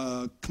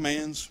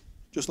commands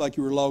just like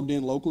you were logged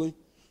in locally?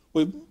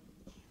 Well,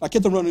 I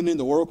kept on running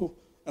into Oracle,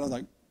 and I was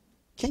like,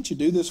 can't you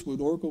do this with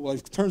Oracle? Well,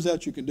 it turns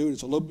out you can do it.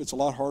 It's a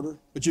lot harder,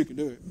 but you can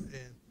do it.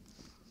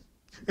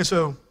 And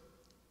so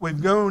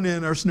we've gone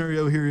in, our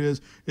scenario here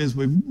is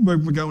we're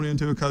going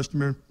into a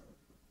customer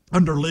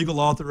under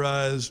legal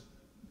authorized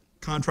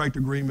contract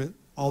agreement.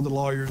 All the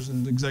lawyers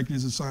and the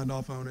executives have signed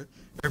off on it.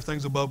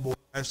 Everything's above board.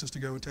 Asked us to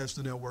go and test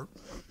the network.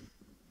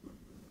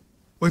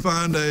 We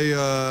find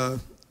a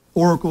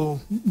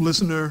Oracle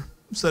listener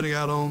setting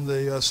out on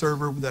the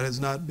server that has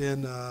not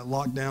been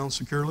locked down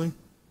securely,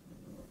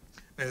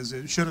 as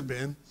it should have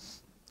been.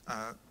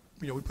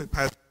 We put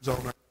passwords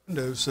on our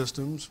Windows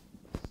systems.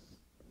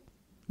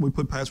 We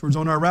put passwords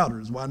on our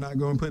routers. Why not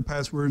go and put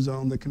passwords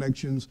on the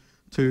connections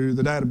to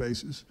the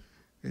databases?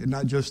 And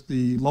not just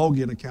the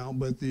login account,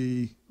 but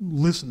the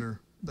listener,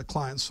 the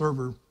client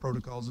server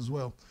protocols as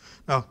well.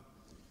 Now,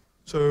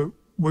 so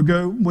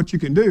what you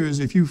can do is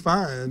if you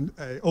find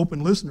an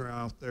open listener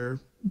out there,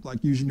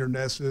 like using your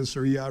Nessus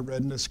or EI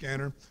Readiness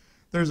scanner,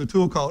 there's a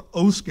tool called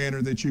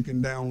OScanner that you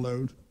can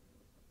download.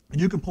 And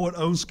you can point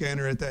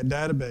OScanner at that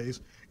database,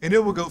 and it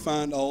will go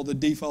find all the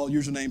default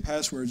username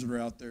passwords that are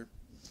out there.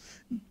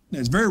 Now,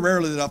 it's very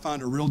rarely that I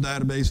find a real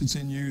database that's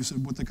in use,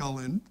 what they call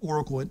an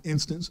Oracle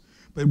instance.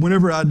 But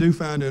whenever I do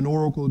find an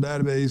Oracle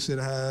database that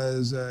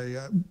has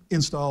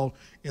installed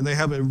and they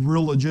have a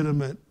real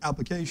legitimate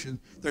application,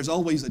 there's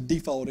always a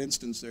default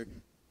instance there.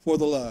 For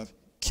the love,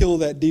 kill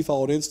that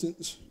default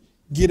instance,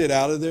 get it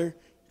out of there,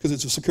 because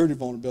it's a security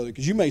vulnerability.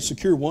 Because you may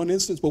secure one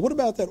instance, but what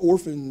about that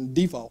orphan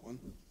default one?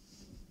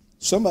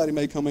 Somebody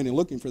may come in and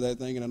looking for that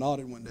thing in an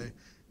audit one day,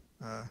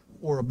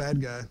 or a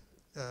bad guy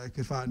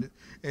could find it.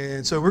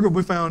 And so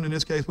we found, in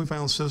this case, we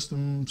found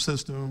system,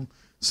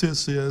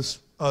 sys,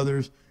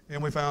 others,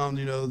 and we found,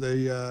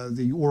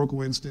 the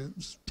Oracle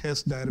instance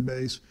test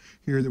database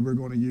here that we're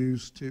going to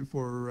use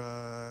for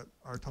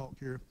our talk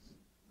here.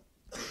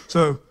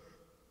 So,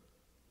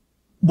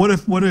 what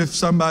if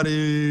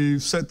somebody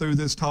sat through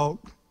this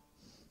talk,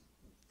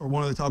 or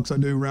one of the talks I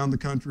do around the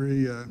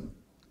country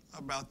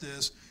about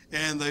this,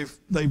 and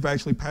they've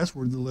actually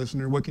passworded the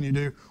listener? What can you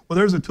do? Well,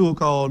 there's a tool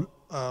called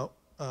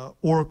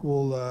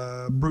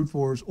Oracle Brute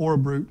Force, or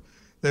Brute,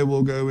 that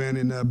will go in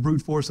and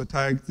brute force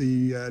attack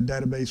the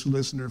database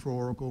listener for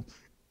Oracle,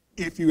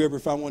 if you ever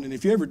find one. And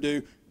if you ever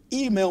do,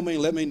 email me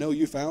and let me know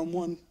you found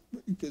one,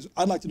 because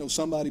I'd like to know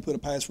somebody put a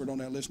password on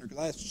that listener,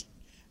 because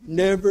I've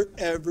never,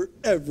 ever,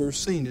 ever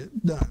seen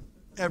it done,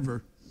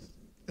 ever.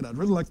 And I'd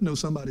really like to know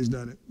somebody's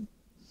done it.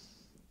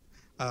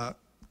 And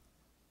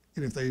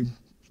if they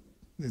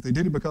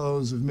did it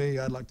because of me,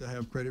 I'd like to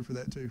have credit for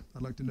that too.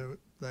 I'd like to know it.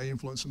 They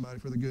influenced somebody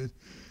for the good.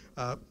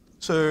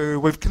 So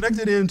we've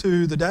connected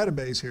into the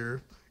database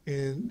here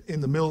in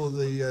the middle of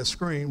the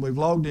screen. We've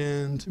logged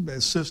in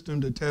as system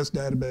to test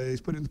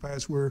database, put in the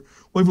password.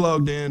 We've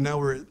logged in. Now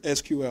we're at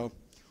SQL.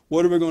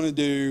 What are we going to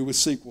do with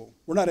SQL?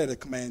 We're not at a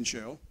command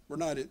shell. We're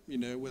not at,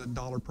 with a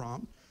dollar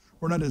prompt.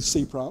 We're not at a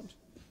C prompt.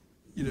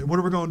 What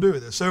are we going to do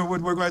with this? So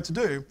what we're going to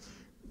do,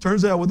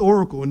 turns out with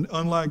Oracle, and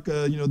unlike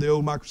the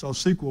old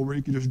Microsoft SQL where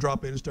you can just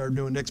drop in and start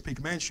doing XP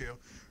command shell,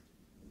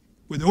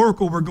 with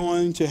Oracle, we're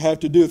going to have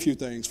to do a few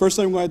things. First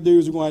thing we're going to do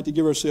is we're going to have to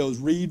give ourselves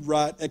read,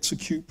 write,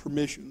 execute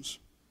permissions.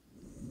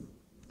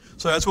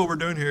 So that's what we're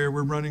doing here.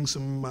 We're running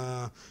some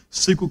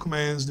SQL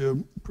commands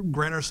to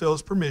grant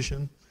ourselves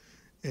permission.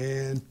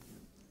 And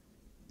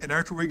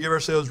after we give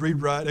ourselves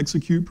read, write,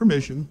 execute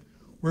permission,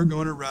 we're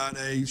going to write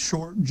a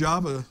short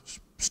Java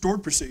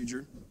stored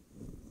procedure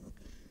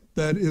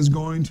that is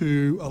going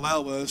to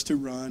allow us to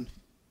run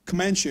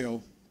command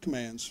shell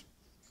commands,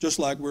 just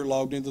like we're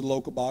logged into the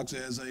local box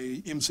as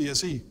a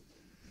MCSE.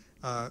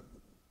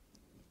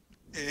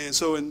 And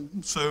so in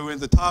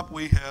the top,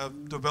 we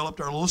have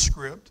developed our little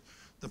script.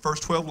 The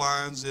first 12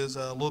 lines is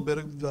a little bit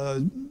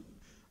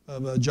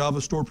of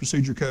Java stored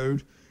procedure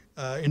code.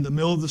 In the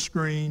middle of the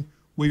screen,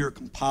 we are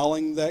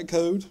compiling that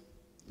code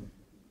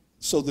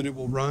so that it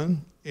will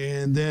run.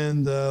 And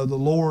then the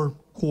lower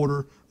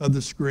quarter of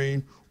the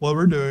screen, what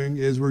we're doing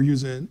is we're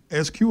using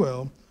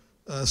SQL,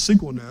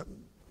 SQLnet,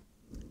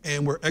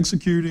 and we're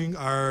executing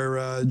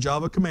our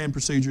Java command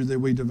procedure that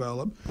we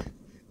developed,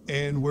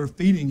 and we're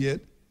feeding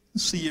it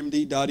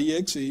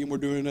cmd.exe, and we're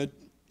doing a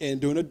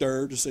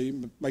dir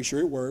to make sure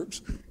it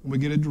works, and we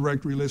get a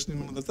directory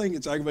listing. And the thing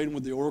that's aggravating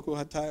with the Oracle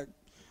attack,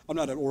 I'm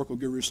not an Oracle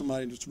guru.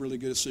 Somebody that's really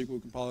good at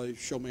SQL can probably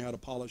show me how to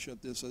polish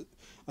up this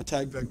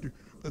attack vector.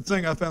 The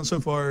thing I found so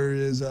far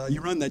is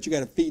you run that, you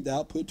got to feed the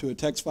output to a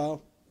text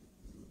file.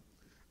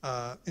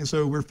 And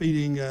so we're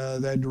feeding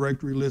that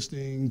directory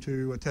listing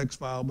to a text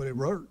file, but it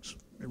works.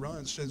 It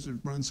runs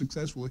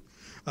successfully.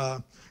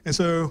 And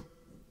so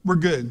we're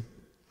good.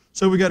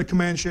 So we got a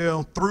command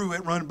shell through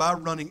it run by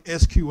running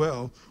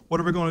SQL.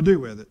 What are we going to do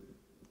with it?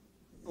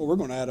 Well, we're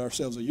going to add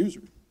ourselves a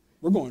user.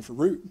 We're going for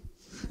root.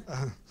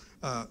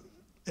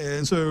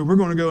 And so we're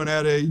going to go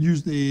and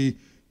use the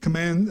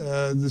command,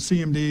 the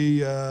CMD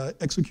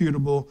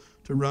executable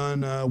to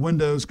run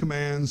Windows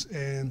commands.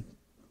 And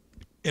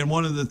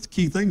one of the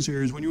key things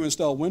here is when you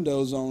install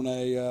Windows on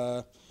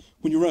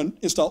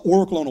install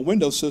Oracle on a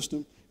Windows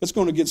system, it's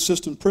going to get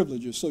system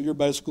privileges. So you're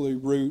basically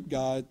root,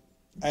 guide,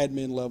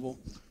 admin level.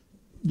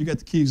 You got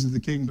the keys of the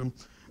kingdom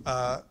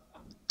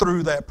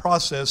through that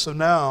process. So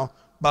now,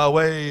 by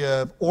way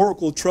of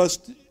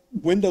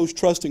Windows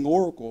trusting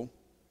Oracle,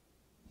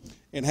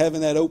 and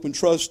having that open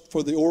trust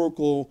for the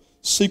Oracle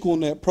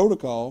SQLnet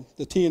protocol,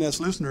 the TNS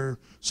listener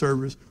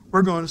service,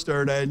 we're going to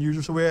start adding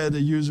users. So we add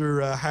the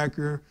user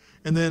hacker,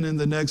 and then in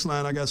the next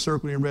line I got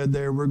circled in red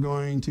there, we're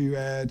going to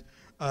add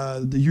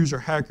the user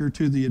hacker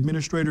to the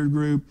administrator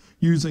group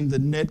using the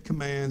net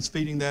commands,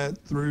 feeding that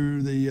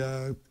through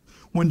the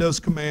Windows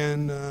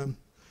command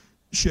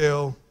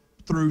shell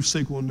through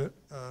SQL,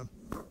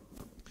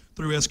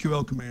 through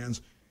SQL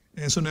commands.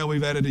 And so now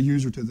we've added a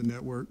user to the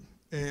network.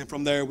 And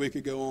from there, we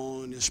could go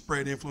on and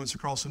spread influence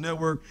across the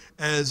network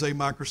as a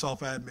Microsoft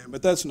admin.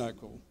 But that's not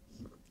cool.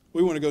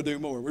 We want to go do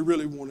more. We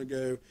really want to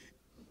go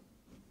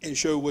and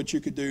show what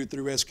you could do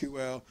through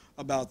SQL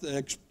about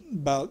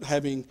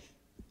having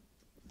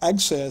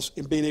access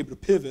and being able to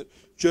pivot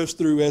just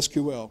through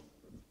SQL.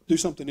 Do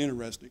something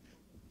interesting.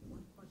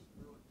 One question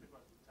really quick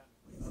about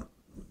the technical.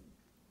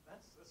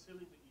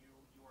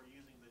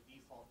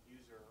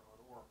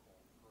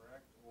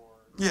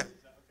 Yeah.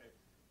 Is that okay?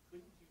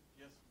 Couldn't you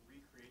just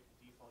recreate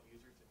the default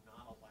user to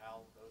not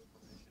allow those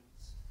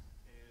permissions?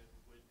 And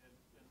would and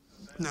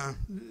No.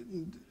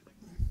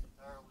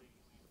 entirely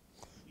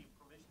you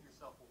permission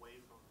yourself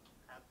away from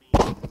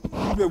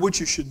having. What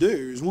you should do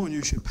is, one,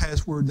 you should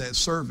password that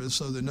service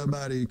so that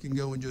nobody can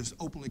go and just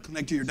openly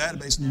connect to your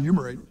database and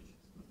enumerate.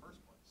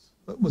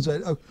 What's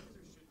that? Oh.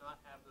 Should not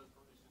have those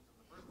permissions in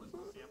the first place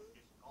once the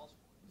application calls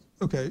for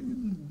it. Okay,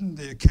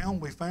 the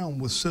account we found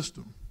was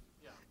system.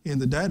 Yeah. In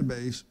the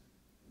database,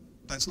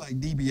 that's like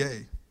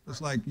DBA.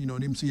 That's like, an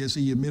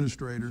MCSE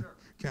administrator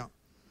account.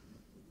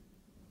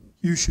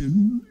 You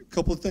should, a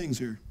couple of things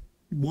here.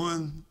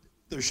 One,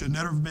 there should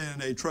never have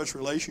been a trust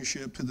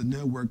relationship to the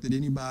network that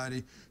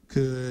anybody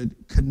could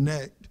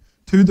connect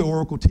to the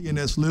Oracle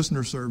TNS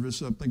listener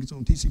service. I think it's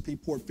on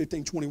TCP port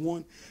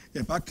 1521.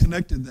 If I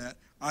connected that,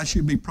 I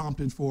should be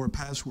prompted for a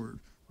password.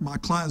 My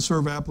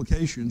client-server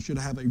application should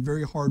have a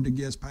very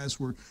hard-to-guess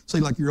password, say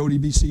like your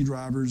ODBC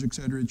drivers, et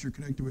cetera, that you're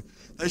connected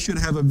with. They should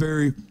have a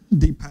very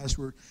deep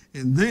password.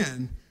 And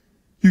then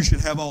you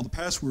should have all the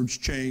passwords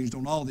changed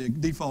on all the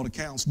default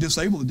accounts,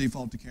 disable the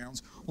default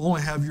accounts,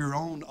 only have your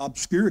own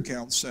obscure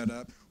accounts set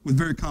up with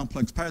very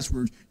complex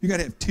passwords. You got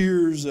to have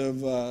tiers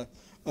of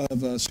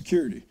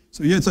security.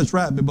 So yes, that's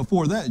right, but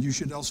before that, you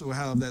should also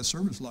have that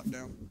service locked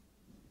down.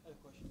 I have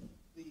a question.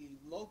 The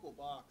local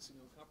box,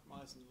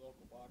 compromising the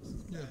local box is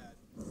bad,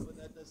 but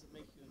that doesn't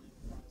make you an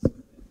enterprise.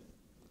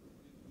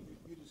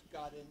 You just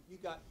got in, you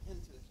got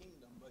into the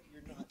kingdom, but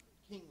you're not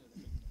king of the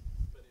kingdom.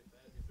 But if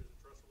there's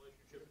a trust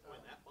relationship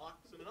between that box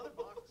and another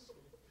box.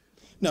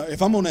 No,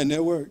 if I'm on that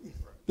network,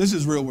 this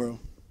is real world.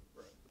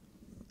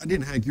 I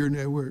didn't hack your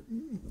network,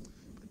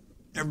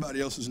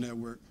 everybody else's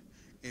network.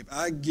 If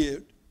I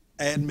get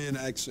admin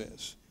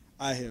access,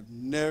 I have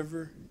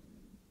never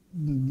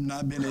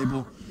not been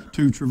able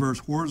to traverse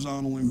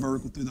horizontal and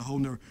vertical through the whole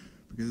network.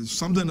 Because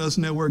something us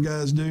network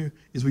guys do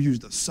is we use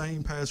the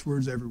same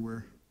passwords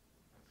everywhere.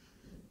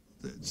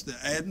 It's the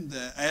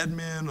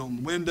admin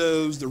on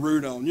Windows, the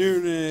root on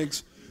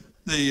Unix,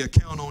 the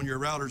account on your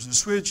routers and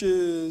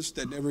switches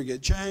that never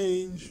get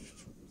changed.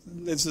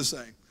 It's the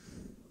same.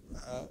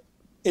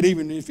 And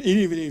even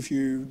if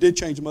you did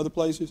change them other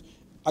places,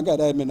 I got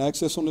admin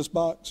access on this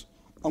box.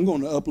 I'm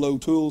going to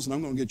upload tools, and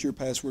I'm going to get your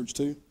passwords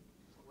too.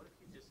 So what if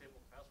you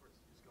disable passwords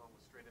and just go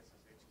with straight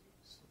SSH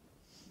keys?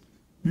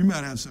 You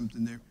might have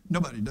something there.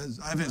 Nobody does.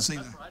 I haven't seen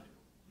that. That's what I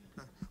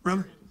do.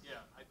 Really? Yeah,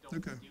 I don't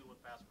Okay. deal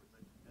with passwords.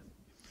 If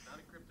it's not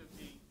a crypto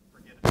key,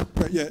 forget it.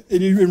 Right, yeah,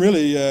 and you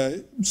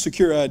really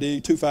secure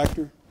ID,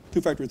 two-factor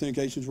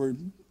authentication is where.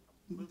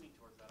 Moving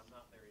towards that, I'm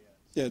not there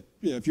yet.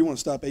 Yeah. If you want to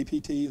stop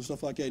APT and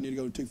stuff like that, you need to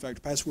go to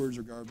two-factor. Passwords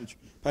are garbage.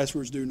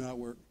 Passwords do not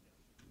work.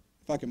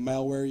 If I can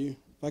malware you,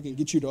 if I can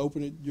get you to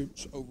open it,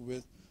 it's over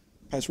with.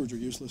 Passwords are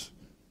useless.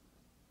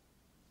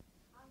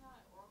 I'm not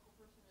an Oracle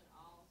person at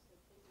all, so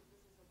I think that this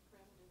is a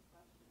primitive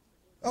question.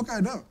 Okay,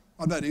 no,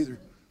 I'm not either.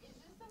 Is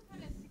this some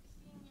kind of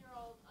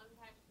 16-year-old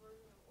unpatched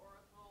version of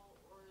Oracle,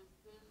 or is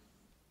this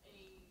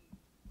a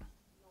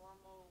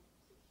normal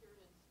secured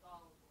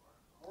install of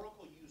Oracle?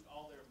 Oracle used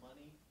all their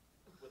money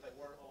with a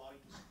word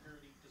allowing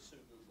security to sue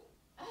Google.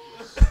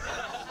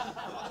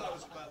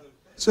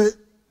 So,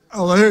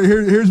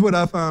 here's what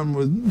I find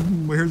with.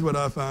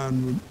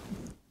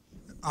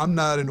 I'm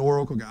not an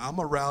Oracle guy. I'm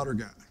a router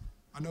guy.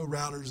 I know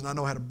routers and I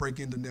know how to break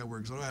into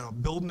networks. I know how to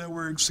build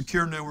networks,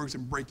 secure networks,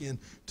 and break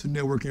into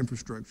network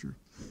infrastructure.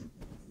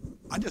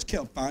 I just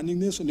kept finding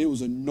this, and it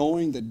was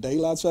annoying the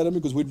daylights out of me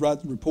because we'd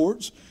write the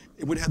reports,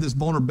 and we'd have this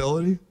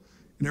vulnerability,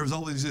 and there was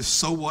always this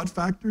so what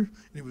factor,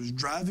 and it was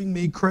driving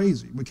me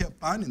crazy. We kept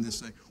finding this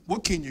thing.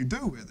 What can you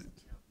do with it?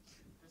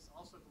 This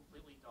also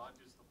completely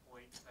dodges the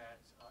point that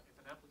if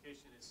an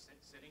application is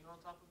sitting on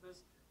top of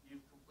this,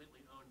 you've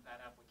completely owned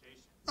that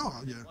application.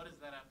 Oh, yeah. What is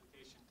that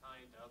application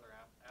tying to other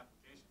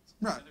applications?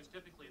 Right. And there's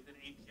typically an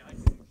API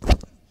connection.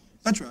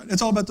 That's right.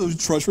 It's all about those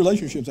trust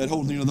relationships, that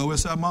whole, the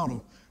OSI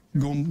model,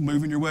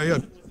 moving your way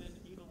up.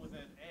 Even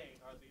within A,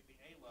 or the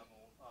A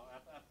level,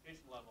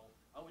 application level,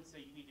 I would say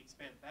you need to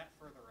expand that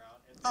further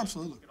out and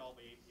Absolutely. look at all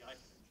the API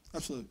connections.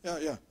 Absolutely.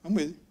 Yeah, I'm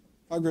with you.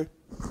 I agree. So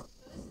this is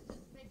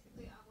just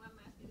basically, what I'm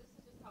asking, this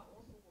is just how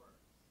Oracle works.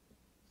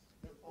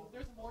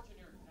 There's a more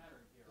generic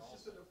pattern here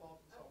also. Okay,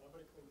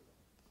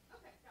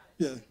 got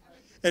it. Yeah.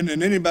 And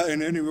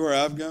anywhere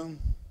I've gone,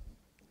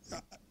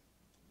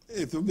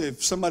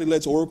 if somebody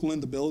lets Oracle in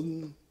the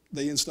building,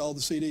 they install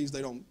the CDs.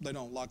 They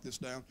don't lock this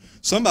down.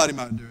 Somebody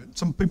might do it.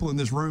 Some people in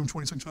this room,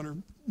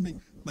 2,600,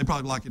 they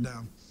probably lock it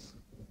down.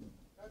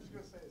 I was just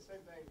going to say the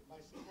same thing.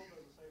 MySQL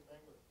does the same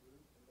thing with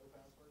root and no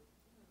password,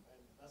 and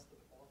that's the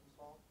default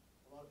install.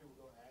 A lot of people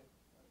go add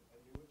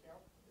a new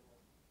account. They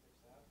won't fix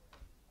that.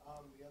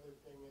 The other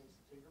thing is,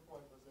 to your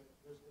point, was that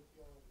there's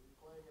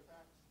replaying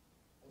attacks,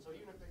 and so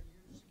even if they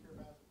use secure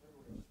passwords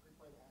everywhere, just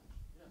replay the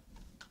hash.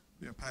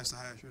 Yeah, pass the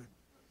hash. Yeah.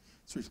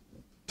 It's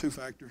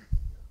two-factor.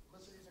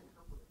 Unless they're using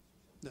Kerberos.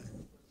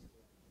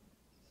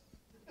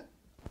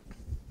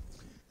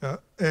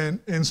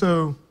 Yeah. And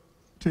so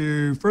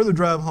to further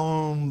drive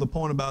home the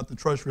point about the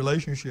trust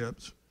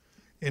relationships,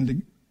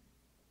 and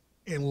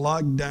and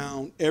lock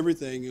down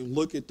everything and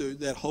look at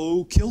that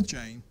whole kill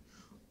chain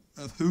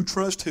of who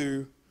trusts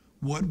who,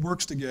 what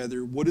works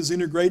together, what is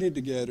integrated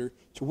together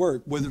to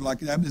work, whether like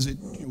that is it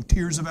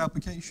tiers of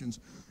applications,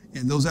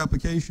 and those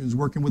applications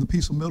working with a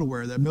piece of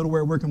middleware, that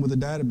middleware working with a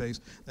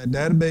database, that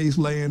database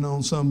laying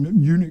on some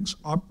Unix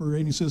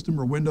operating system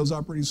or Windows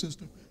operating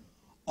system,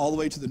 all the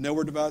way to the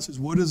network devices.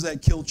 What does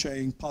that kill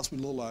chain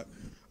possibly look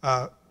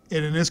like?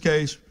 And in this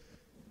case,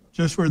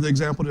 just for the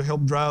example to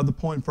help drive the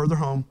point further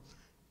home,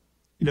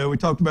 we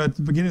talked about at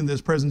the beginning of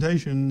this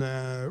presentation,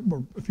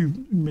 or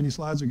many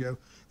slides ago,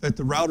 that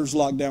the router's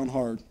locked down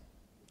hard.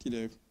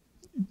 If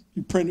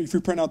you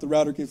print out the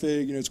router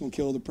config, it's going to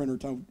kill the printer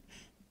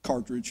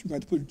cartridge. You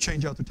have to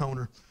change out the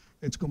toner.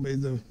 It's going to be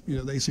the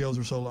ACLs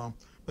are so long.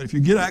 But if you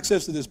get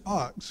access to this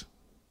box,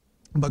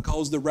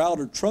 because the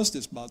router trusts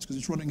this box, because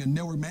it's running a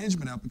network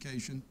management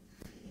application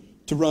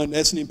to run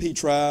SNMP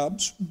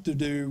tribes, to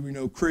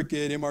do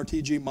cricket,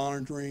 MRTG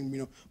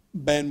monitoring,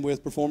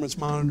 bandwidth performance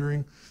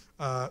monitoring.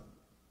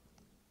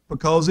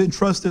 Because it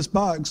trusts this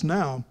box,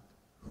 now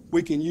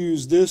we can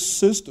use this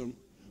system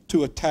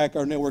to attack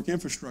our network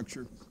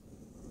infrastructure.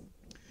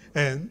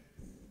 And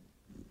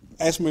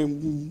ask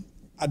me,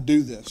 I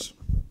do this.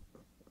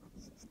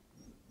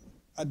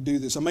 I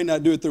may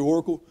not do it through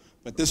Oracle,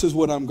 but this is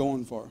what I'm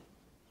going for.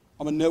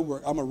 I'm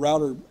a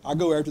router. I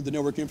go after the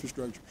network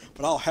infrastructure,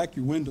 but I'll hack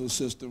your Windows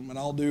system and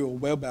I'll do a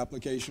web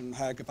application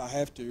hack if I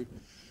have to,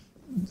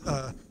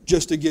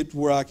 just to get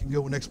where I can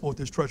go and exploit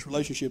this trust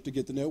relationship to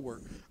get the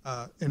network.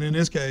 And in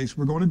this case,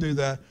 we're going to do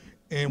that,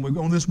 and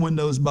we're on this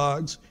Windows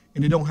box,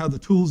 and you don't have the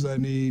tools I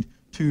need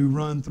to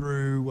run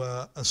through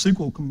the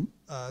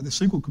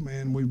SQL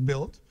command we've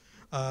built.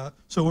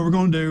 So what we're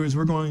going to do is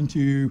we're going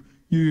to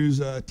use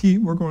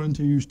TFTP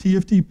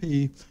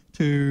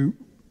to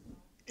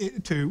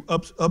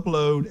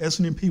upload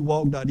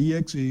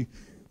snmpwalk.exe.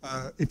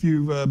 If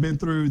you've been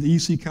through the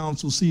EC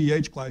Council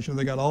CEH class,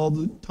 they got all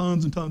the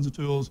tons and tons of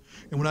tools.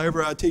 And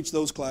whenever I teach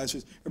those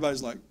classes,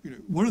 everybody's like,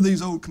 what are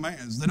these old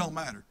commands? They don't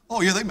matter. Oh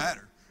yeah, they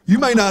matter. You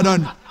might not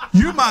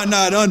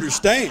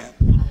understand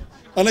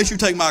unless you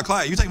take my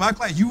class. You take my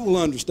class, you will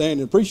understand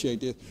and appreciate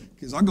this,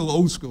 because I go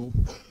old school.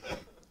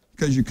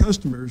 Because your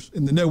customers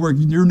in the network,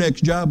 your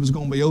next job is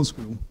going to be old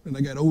school, and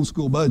they got old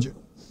school budget,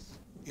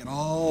 and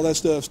all that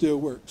stuff still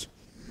works.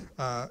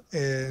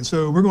 And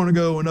so we're going to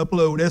go and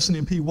upload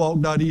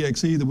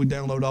snmpwalk.exe that we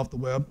download off the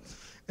web,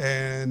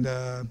 and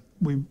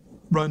we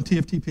run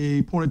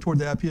TFTP pointed toward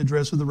the IP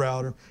address of the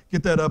router,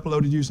 get that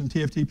uploaded using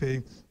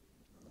TFTP,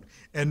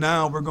 and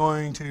now we're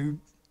going to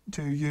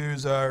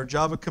use our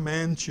Java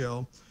command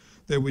shell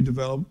that we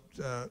developed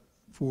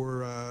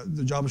for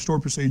the Java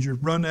store procedure,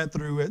 run that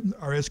through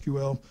our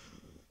SQL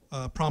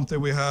prompt that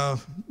we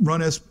have,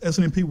 run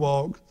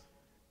snmpwalk,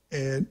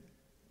 and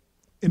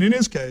in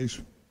this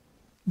case,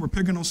 we're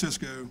picking on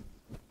Cisco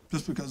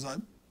just because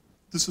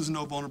this is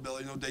no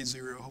vulnerability, no day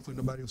zero. Hopefully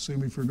nobody will sue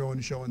me for going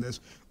and showing this.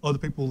 Other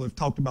people have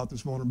talked about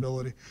this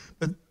vulnerability.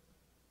 But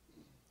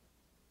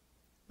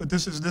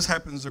this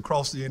happens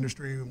across the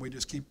industry, and we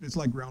just it's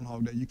like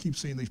Groundhog Day. You keep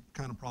seeing these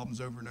kind of problems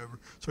over and over.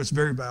 So it's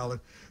very valid.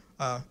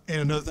 And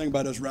another thing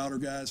about us router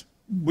guys,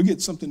 we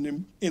get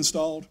something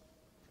installed.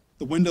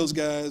 The Windows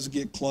guys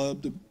get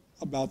clubbed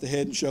about the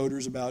head and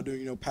shoulders about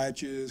doing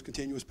patches,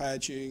 continuous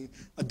patching,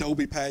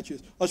 Adobe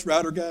patches. Us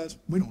router guys,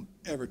 we don't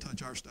ever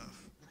touch our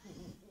stuff.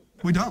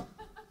 We don't.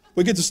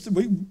 We get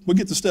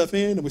the stuff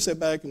in, and we sit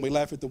back and we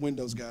laugh at the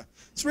Windows guy.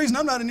 It's the reason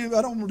I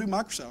don't want to do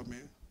Microsoft,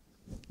 man.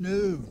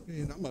 No,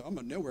 man, I'm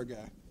a network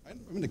guy.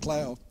 I'm in the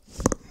cloud.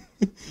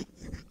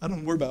 I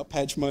don't worry about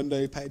Patch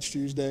Monday, Patch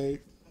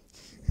Tuesday.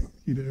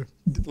 The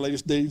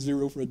latest day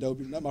zero for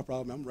Adobe. Not my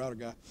problem. I'm a router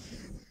guy.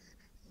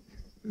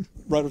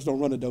 Routers don't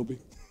run Adobe.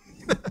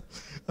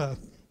 But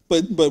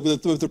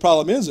the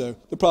problem is though,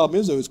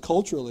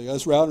 culturally,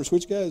 us router and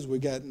switch guys, we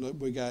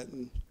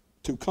gotten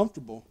too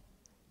comfortable,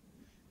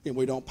 and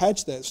we don't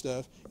patch that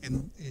stuff.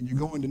 And you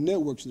go into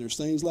networks, and there's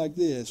things like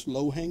this,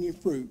 low-hanging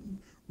fruit,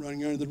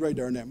 running under the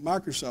radar. And that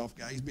Microsoft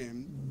guy, he's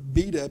being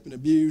beat up and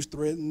abused,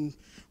 threatened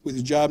with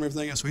his job and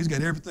everything else. So he's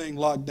got everything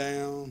locked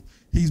down.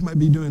 He might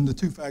be doing the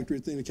two-factor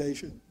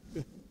authentication. I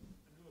knew a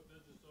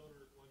business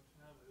owner at one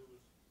time who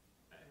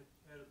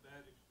had a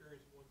bad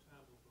experience one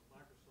time with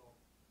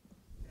Microsoft.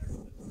 Patched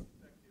it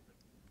effective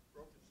and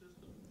broke the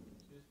system.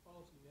 His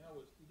policy now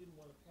is he didn't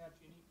want to patch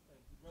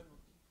anything. He'd rather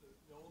keep the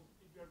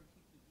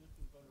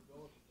existing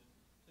vulnerability than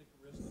take a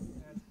risk of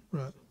patching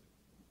something.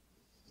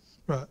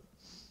 Right.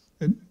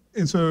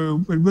 And so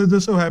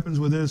this so happens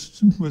with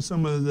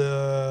some of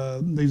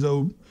the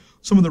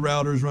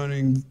routers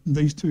running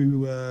these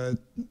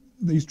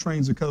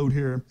trains of code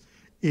here.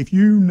 If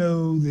you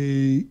know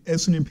the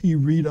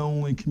SNMP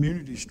read-only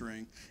community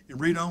string,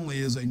 and read-only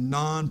is a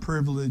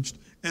non-privileged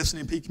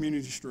SNMP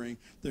community string.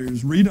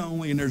 There's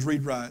read-only and there's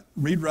read-write.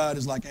 Read-write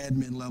is like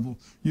admin level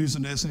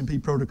using the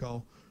SNMP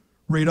protocol.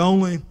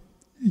 Read-only,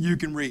 you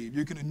can read,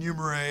 you can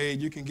enumerate,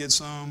 you can get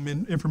some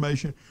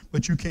information,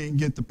 but you can't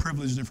get the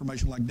privileged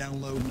information like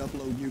download and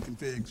upload new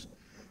configs.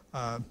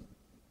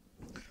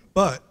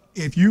 But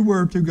if you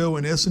were to go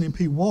and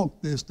SNMP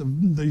walk these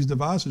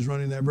devices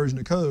running that version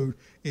of code,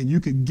 and you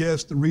could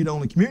guess the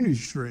read-only community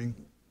string,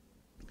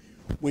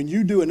 when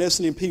you do an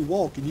SNMP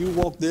walk and you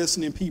walk the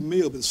SNMP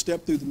MIB and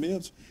step through the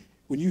MIBs,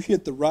 when you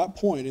hit the right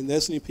point in the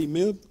SNMP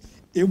MIB,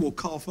 it will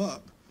cough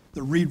up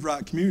the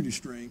read-write community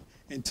string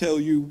and tell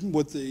you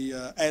what the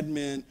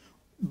admin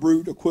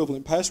root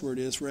equivalent password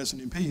is for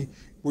SNMP,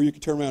 where you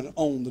can turn around and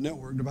own the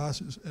network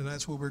devices. And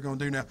that's what we're going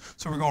to do now.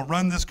 So we're going to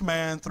run this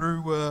command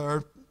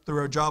through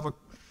our Java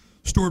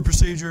stored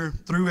procedure,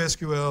 through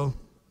SQL,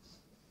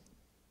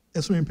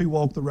 SNMP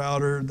walk the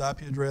router, the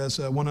IP address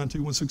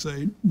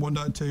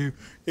 192.168.1.2,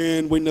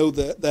 and we know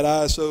that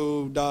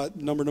ISO dot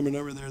number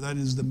there, that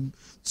is the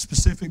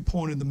specific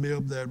point in the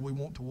MIB that we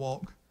want to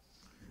walk.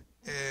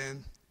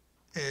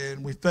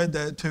 And we fed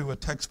that to a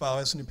text file,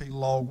 SNMP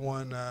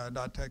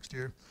log1.txt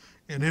here.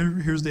 And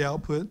here's the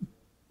output.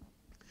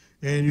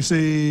 And you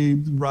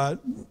see right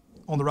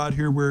on the right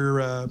here,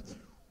 we're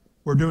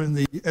doing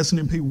the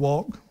SNMP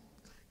walk,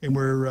 and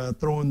we're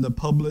throwing the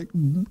public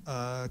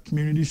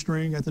community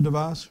string at the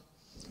device.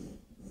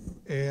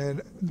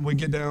 And we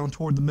get down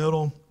toward the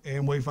middle,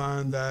 and we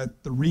find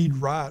that the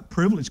read-write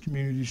privilege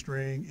community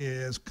string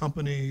is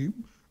company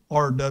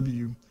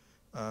RW.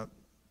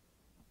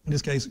 In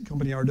this case,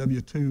 company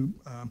RW2.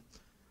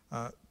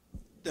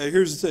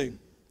 Here's the thing.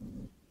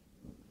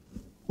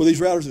 With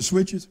these routers and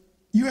switches,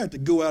 you have to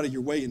go out of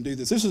your way and do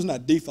this. This is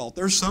not default.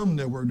 There's some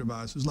network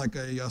devices, like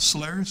a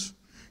Solaris.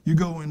 You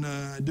go and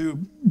do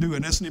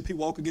an SNMP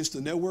walk against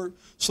the network.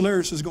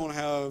 Solaris is going to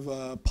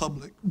have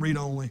public,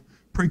 read-only,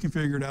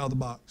 pre-configured out of the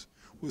box.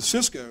 With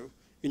Cisco,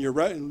 and you're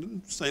right,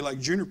 and say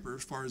like Juniper,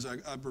 as far as I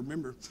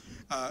remember,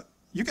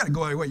 you got to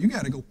go out of your way. You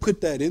got to go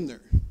put that in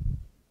there.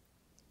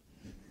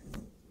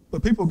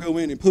 But people go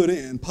in and put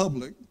in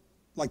public,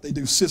 like they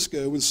do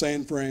Cisco and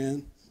San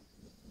Fran,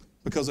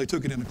 because they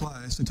took it in a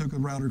class. They took a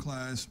router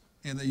class,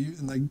 and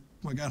they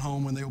got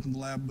home and they opened the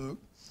lab book,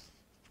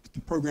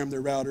 programmed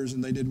their routers,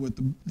 and they did what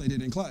they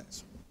did in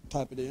class.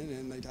 Type it in,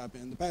 and they type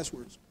in the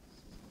passwords.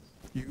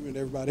 You and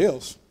everybody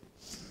else.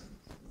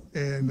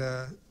 And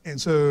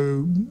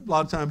so a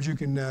lot of times you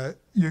can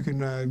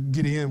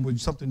get in with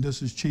something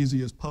just as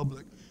cheesy as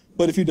public.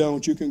 But if you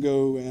don't, you can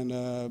go and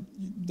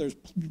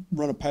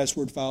run a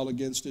password file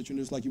against it,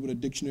 just like you would a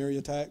dictionary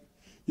attack.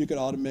 You could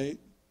automate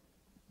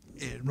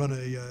and run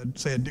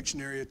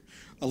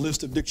a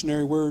list of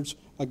dictionary words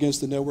against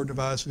the network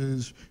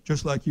devices,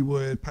 just like you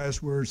would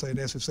passwords, say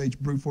an SSH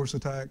brute force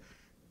attack.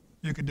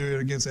 You could do it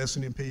against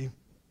SNMP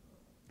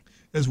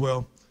as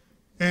well.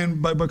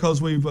 And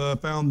because we've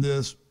found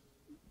this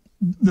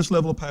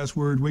level of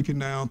password, we can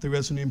now, through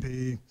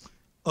SNMP,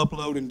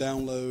 upload and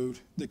download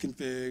the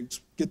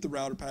configs, get the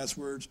router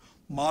passwords,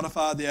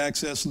 modify the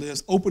access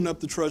list, open up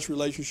the trust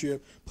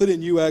relationship, put in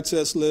new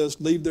access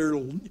list, leave their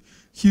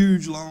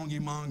huge, long,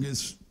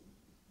 humongous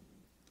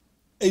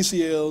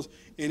ACLs,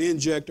 and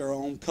inject our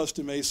own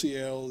custom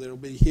ACL that'll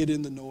be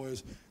hidden the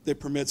noise that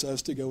permits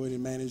us to go in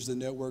and manage the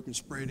network and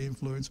spread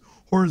influence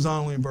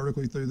horizontally and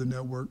vertically through the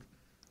network.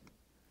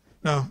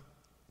 Now,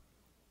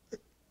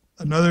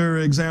 another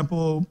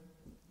example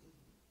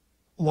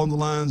along the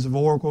lines of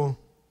Oracle.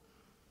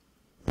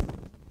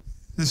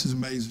 This is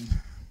amazing.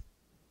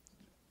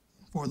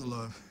 For the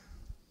love.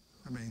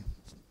 I mean,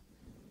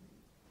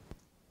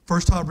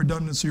 first top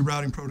redundancy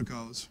routing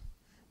protocols.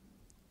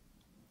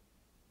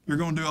 You're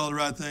going to do all the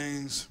right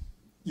things.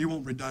 You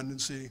want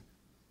redundancy.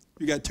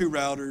 You got two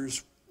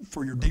routers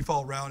for your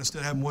default route. Instead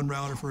of having one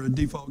router for a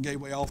default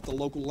gateway off the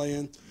local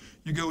LAN,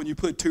 you go and you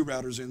put two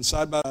routers in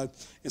side by side.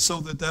 And so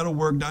that'll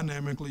work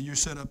dynamically, you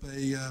set up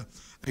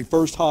a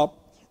first hop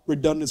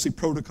redundancy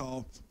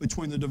protocol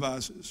between the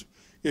devices.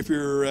 If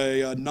you're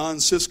a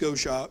non-Cisco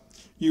shop,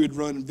 you would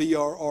run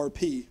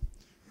VRRP.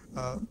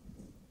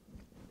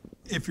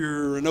 If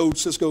you're an old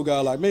Cisco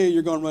guy like me,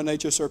 you're going to run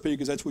HSRP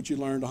because that's what you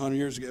learned 100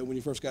 years ago when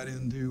you first got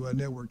into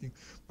networking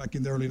back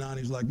in the early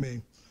 90s like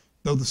me.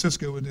 Though the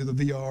Cisco would do the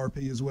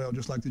VRRP as well,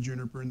 just like the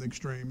Juniper and the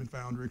Extreme and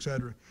Founder, et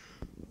cetera.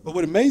 But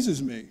what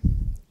amazes me,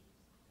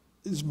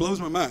 this blows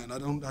my mind. I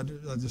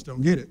just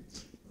don't get it.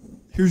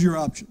 Here's your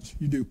options.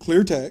 You do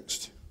clear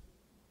text.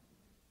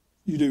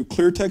 You do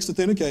clear text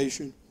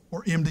authentication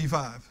or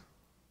MD5.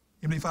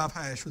 MD5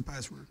 hash for the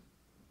password.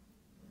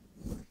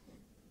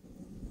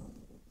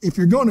 If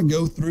you're going to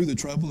go through the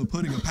trouble of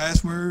putting a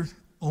password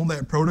on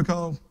that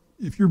protocol,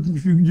 if you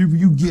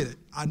get it,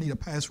 I need a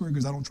password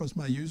because I don't trust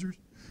my users.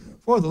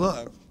 For the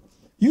love,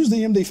 use the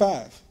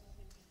MD5.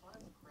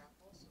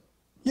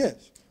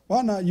 Yes,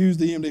 why not use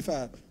the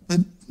MD5? But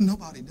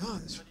nobody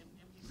does.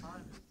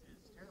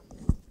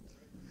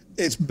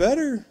 It's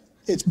better.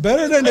 It's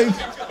better than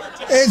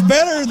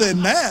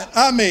that.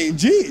 I mean,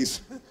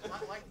 geez.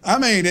 I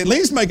mean, at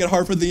least make it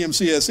hard for the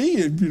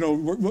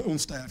MCSE, on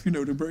staff,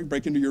 to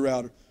break into your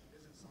router.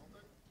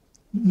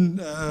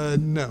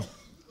 No.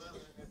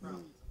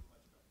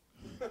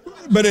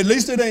 But at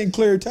least it ain't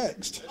clear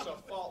text. It's a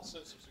false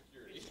sense of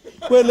security.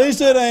 But at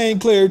least it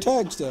ain't clear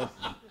text, though.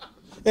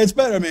 It's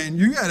better. I mean,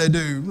 you got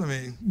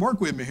to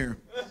work with me here.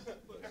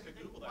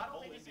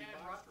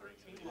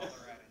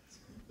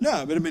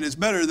 No, but I mean, it's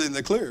better than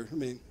the clear. I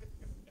mean,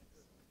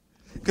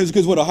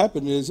 because what'll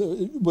happen is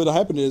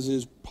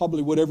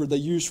probably whatever they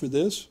use for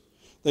this,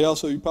 they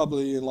also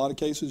probably in a lot of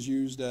cases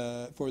used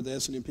for the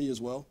S&MP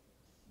as well.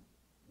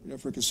 You know,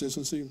 for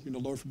consistency. You know,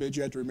 Lord forbid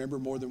you have to remember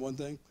more than one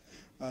thing.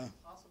 Is it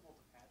possible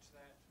to patch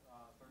that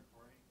third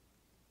party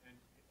and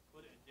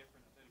put a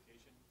different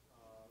authentication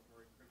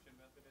or encryption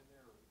method in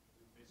there, or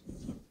you're basically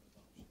stuck with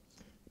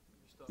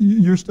those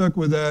options? You're stuck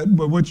with that,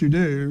 but what you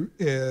do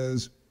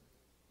is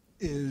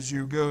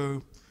you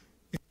go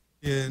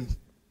in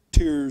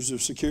tiers of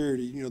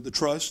security, you know, the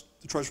trust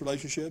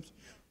relationships,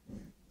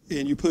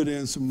 and you put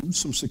in some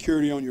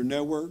security on your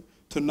network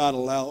to not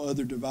allow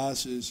other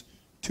devices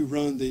to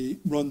run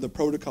the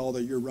protocol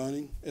that you're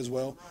running as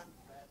well. Run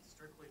that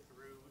strictly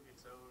through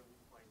its own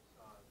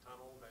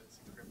tunnel that's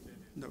encrypted.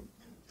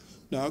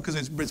 No, because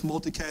it's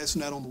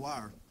multicasting out on the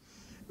wire.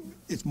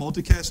 It's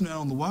multicasting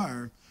out on the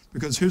wire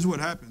because here's what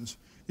happens: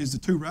 is the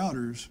two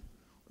routers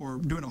are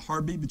doing a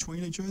heartbeat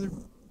between each other.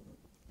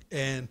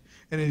 And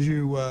as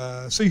you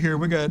see here,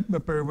 we got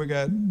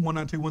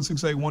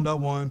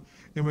 192.168.1.1,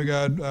 and we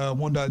got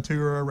 1.2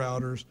 are our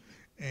routers,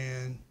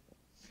 and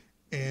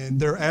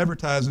they're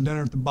advertising down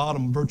at the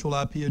bottom virtual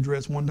IP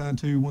address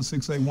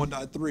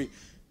 192.168.1.3.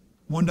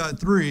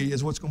 1.3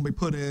 is what's going to be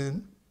put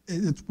in.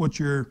 It's what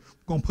you're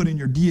going to put in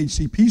your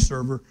DHCP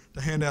server to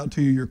hand out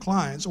to your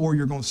clients, or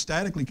you're going to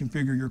statically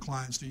configure your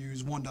clients to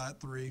use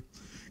 1.3,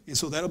 and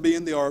so that'll be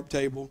in the ARP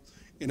table.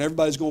 And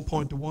everybody's going to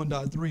point to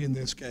 1.3 in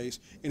this case,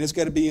 and it's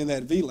got to be in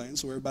that VLAN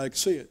so everybody can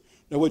see it.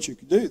 Now, what you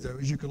could do, though,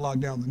 is you could lock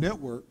down the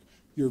network,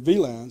 your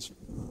VLANs,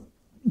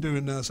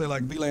 doing, say,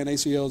 like VLAN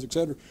ACLs, et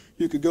cetera.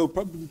 You could go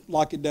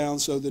lock it down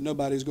so that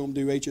nobody's going to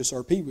do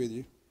HSRP with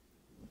you,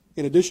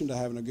 in addition to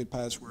having a good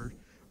password.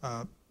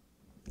 And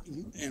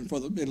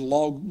it'll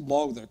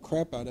log the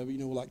crap out of it, you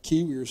know, like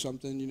Kiwi or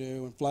something, you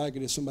know, and flag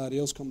it if somebody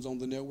else comes on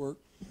the network.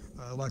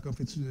 Like if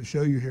it's to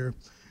show you here,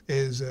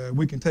 is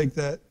we can take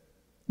that.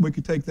 We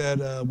could take that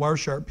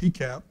Wireshark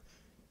PCAP.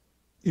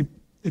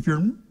 If you're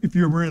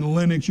in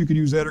Linux, you could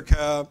use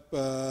Ettercap,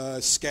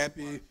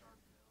 Scapy.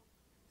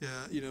 Yeah,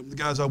 you know, the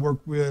guys I work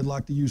with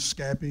like to use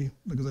Scapy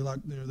because they like,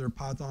 you know, they're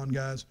Python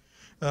guys.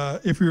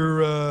 If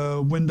you're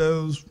a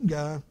Windows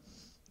guy,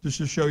 just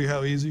to show you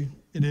how easy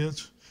it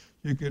is,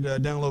 you could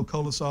download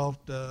Colasoft.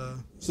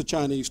 It's a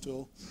Chinese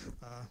tool,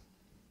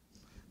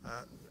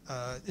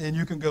 and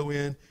you can go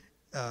in.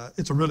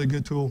 It's a really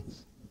good tool.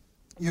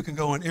 You can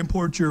go and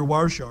import your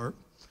Wireshark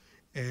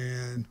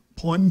and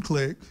point and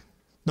click,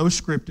 no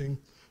scripting,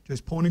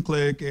 just point and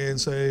click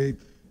and say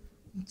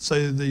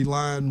the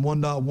line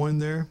 1.1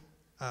 there,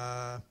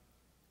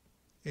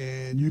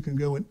 and you can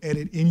go and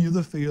edit any of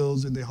the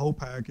fields in the whole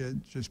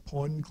packet, just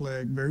point and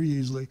click very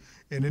easily.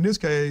 And in this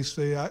case,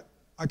 see, I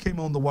came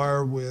on the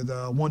wire with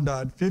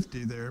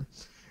 1.50 there,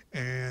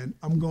 and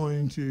I'm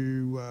going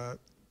to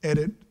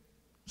edit,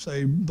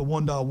 say, the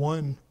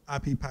 1.1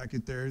 IP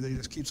packet there that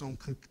just keeps on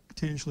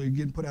continuously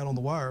getting put out on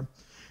the wire.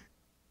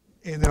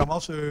 And then I'm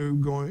also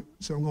going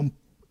to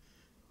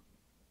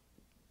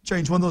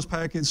change one of those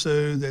packets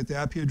so that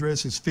the IP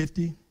address is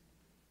 50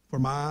 for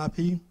my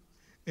IP,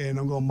 and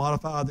I'm going to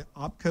modify the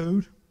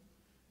opcode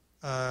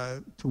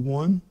to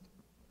 1.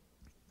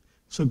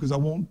 So because I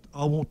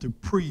want to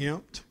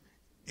preempt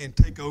and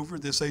take over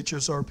this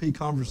HSRP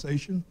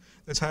conversation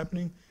that's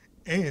happening.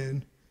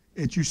 And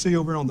as you see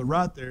over on the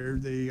right there,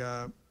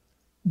 the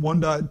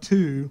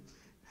 1.2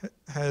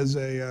 has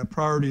a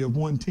priority of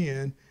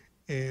 110,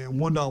 and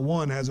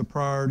 1.1 has a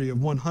priority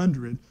of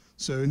 100.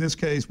 So in this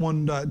case,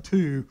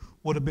 1.2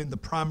 would have been the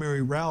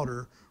primary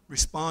router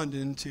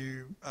responding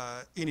to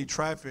any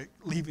traffic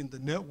leaving the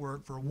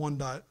network for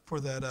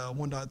that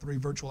 1.3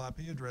 virtual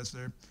IP address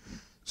there.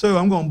 So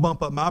I'm going to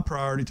bump up my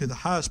priority to the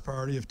highest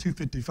priority of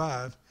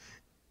 255,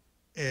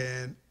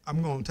 and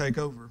I'm going to take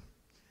over.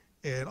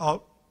 And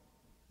now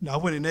I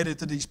went and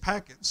edited these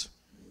packets.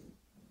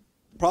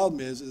 The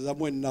problem is I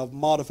went and I've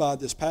modified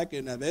this packet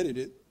and I've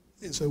edited it.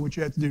 And so what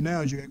you have to do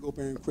now is you got to go up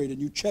there and create a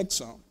new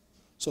checksum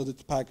so that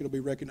the packet will be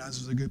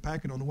recognized as a good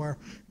packet on the wire.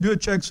 Do a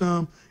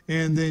checksum,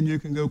 and then you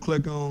can go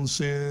click on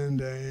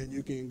send, and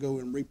you can go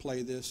and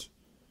replay this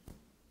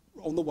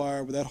on the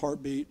wire with that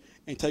heartbeat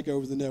and take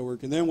over the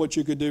network. And then what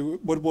you could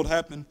do, what will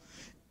happen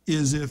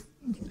is if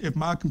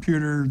my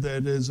computer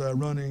that is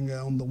running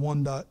on the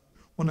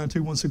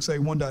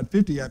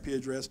 192.168.1.50 IP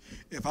address,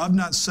 if I've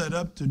not set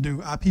up to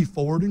do IP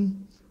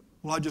forwarding,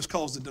 well, I just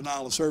caused a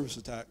denial of service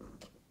attack.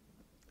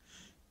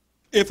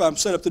 If I'm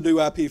set up to do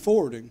IP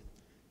forwarding,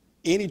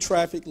 any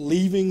traffic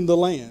leaving the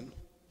LAN,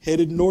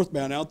 headed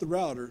northbound out the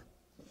router,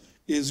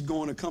 is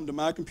going to come to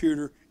my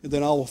computer, and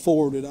then I will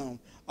forward it on.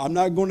 I'm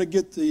not going to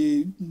get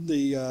the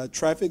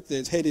traffic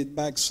that's headed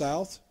back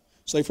south,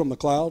 say from the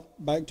cloud,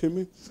 back to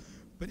me,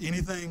 but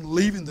anything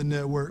leaving the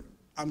network,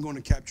 I'm going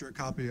to capture a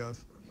copy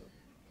of.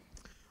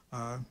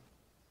 And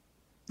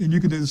you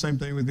can do the same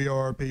thing with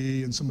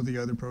VRRP and some of the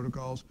other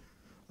protocols.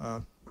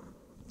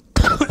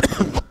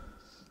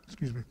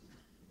 Excuse me.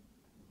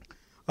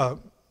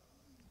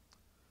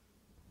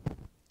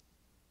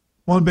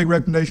 One of the big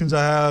recommendations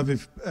I have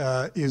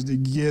is to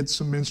get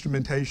some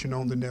instrumentation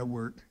on the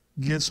network.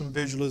 Get some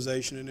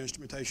visualization and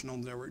instrumentation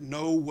on the network.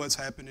 Know what's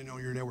happening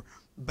on your network.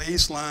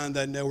 Baseline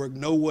that network.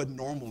 Know what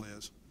normal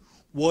is.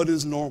 What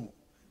is normal?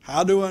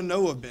 How do I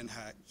know I've been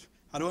hacked?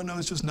 How do I know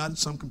it's just not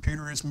some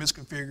computer, it's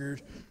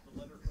misconfigured? The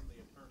letter from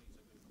the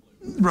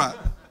attorney's a good clue. Right.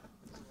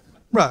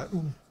 Right.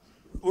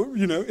 Or,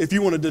 you know, if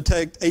you want to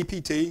detect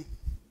APT,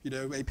 you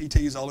know, APT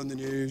is all in the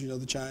news, you know,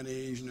 the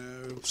Chinese, you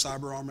know,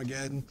 Cyber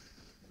Armageddon.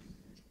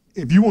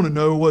 If you want to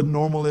know what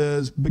normal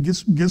is, but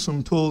get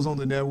some tools on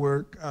the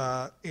network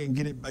and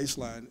get it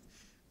baseline.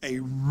 A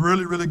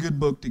really, really good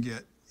book to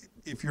get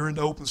if you're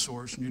into open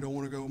source and you don't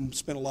want to go and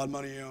spend a lot of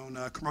money on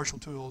commercial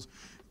tools.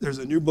 There's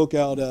a new book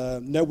out,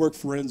 Network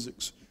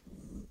Forensics.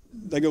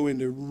 They go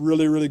into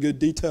really, really good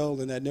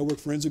detail in that Network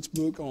Forensics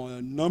book on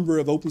a number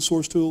of open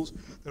source tools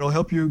that'll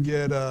help you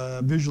get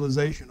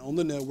visualization on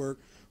the network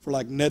for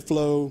like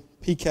NetFlow,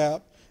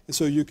 PCAP, and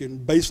so you can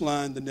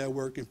baseline the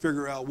network and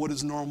figure out what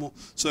is normal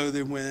so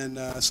that when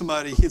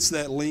somebody hits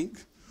that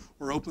link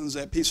or opens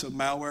that piece of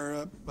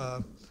malware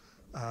up,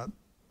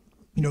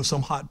 you know,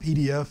 some hot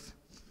PDF,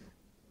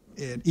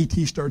 and ET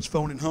starts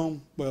phoning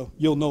home, well,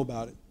 you'll know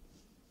about it.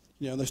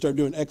 You know, they start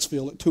doing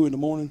exfil at 2 in the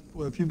morning.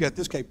 Well, if you've got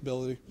this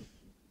capability,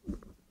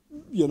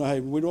 you know,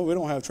 hey, we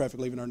don't have traffic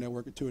leaving our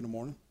network at 2 in the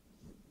morning.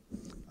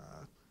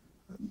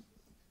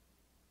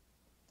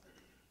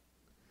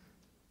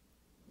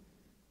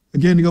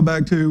 Again, to go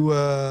back to,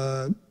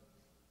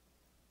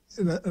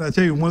 and I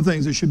tell you, one of the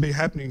things that should be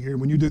happening here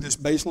when you do this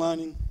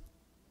baselining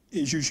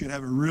is you should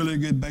have a really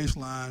good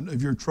baseline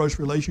of your trust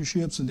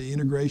relationships and the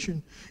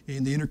integration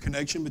and the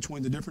interconnection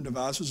between the different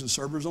devices and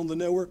servers on the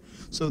network,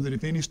 so that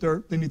if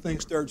anything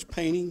starts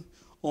painting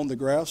on the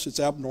graphs, it's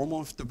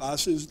abnormal. If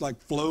devices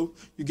like flow,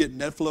 you get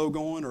NetFlow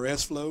going or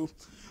S-Flow,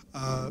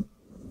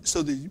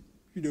 so that,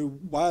 you know,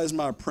 why is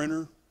my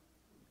printer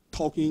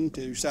talking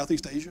to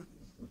Southeast Asia?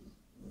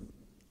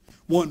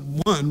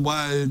 One,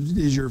 why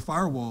is your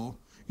firewall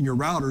and your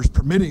routers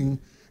permitting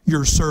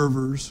your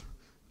servers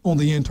on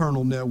the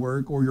internal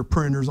network or your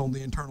printers on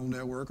the internal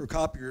network or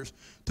copiers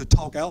to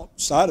talk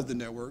outside of the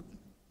network?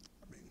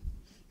 I mean,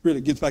 it really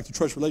gets back to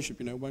trust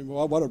relationship. You know,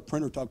 why would a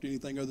printer talk to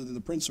anything other than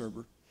the print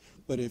server?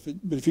 But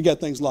if you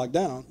got things locked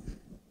down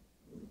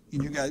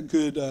and you got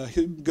good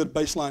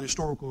baseline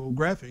historical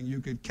graphing, you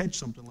could catch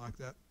something like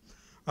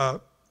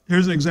that.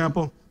 Here's an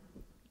example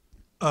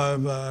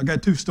of I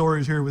got 2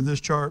 stories here with this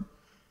chart.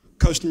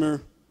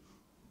 Customer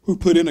who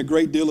put in a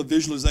great deal of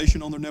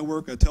visualization on their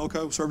network, a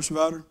telco service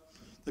provider.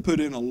 They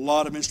put in a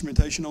lot of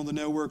instrumentation on the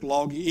network,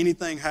 logging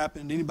anything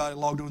happened, anybody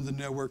logged into the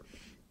network,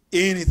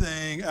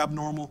 anything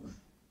abnormal,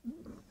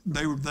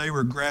 they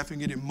were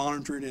graphing it and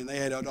monitoring it, and they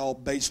had it all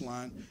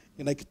baseline,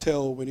 and they could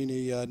tell when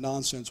any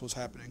nonsense was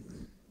happening.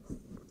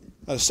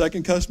 A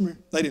second customer,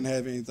 they didn't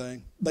have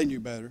anything. They knew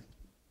better.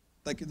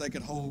 They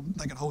could hold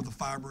the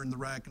fiber in the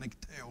rack, and they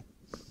could tell.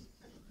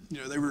 You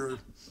know, they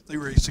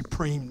were a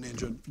supreme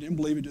ninja. If you didn't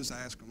believe it, just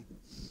ask them.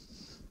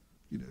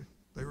 You know,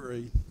 they were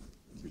a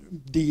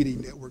deity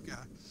network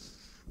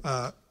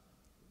guy.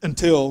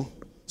 Until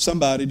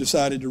somebody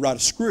decided to write a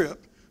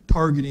script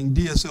targeting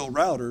DSL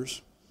routers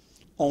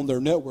on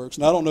their networks.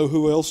 And I don't know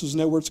who else's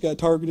networks got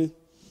targeted,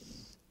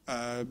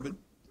 but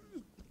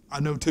I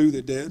know 2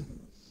 that did,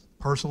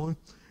 personally.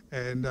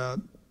 And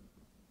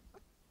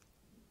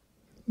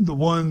the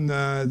one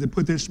that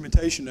put the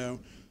instrumentation on,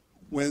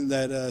 when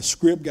that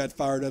script got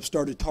fired up,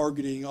 started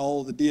targeting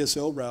all the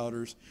DSL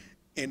routers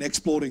and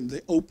exploiting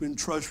the open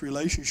trust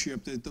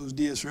relationship that those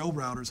DSL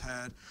routers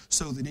had,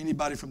 so that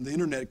anybody from the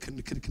internet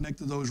could connect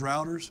to those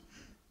routers.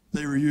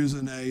 They were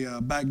using a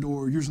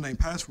backdoor username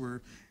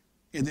password,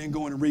 and then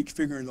going and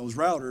reconfiguring those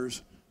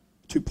routers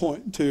to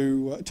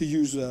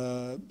use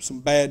some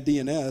bad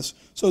DNS,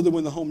 so that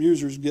when the home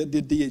users did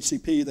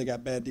DHCP, they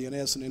got bad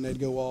DNS, and then they'd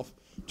go off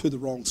to the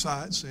wrong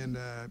sites and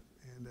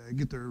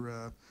get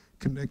their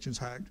connections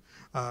hacked.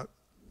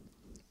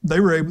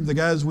 The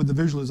guys with the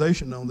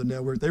visualization on the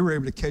network, they were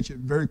able to catch it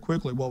very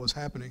quickly what was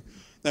happening.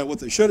 Now, what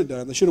they should have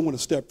done, they should have went a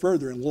step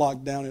further and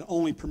locked down and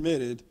only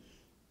permitted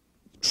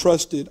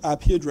trusted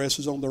IP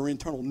addresses on their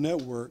internal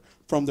network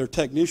from their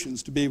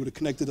technicians to be able to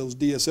connect to those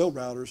DSL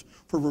routers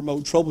for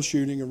remote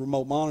troubleshooting and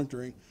remote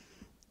monitoring,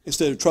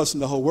 instead of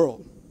trusting the whole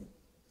world.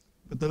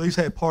 But they at least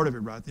had part of it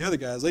right. The other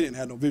guys, they didn't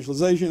have no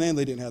visualization and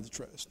they didn't have the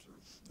trust.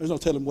 There's no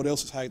telling what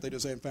else is hacked, they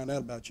just haven't found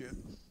out about yet.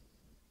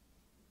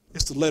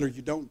 It's the letter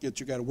you don't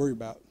get you got to worry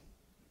about.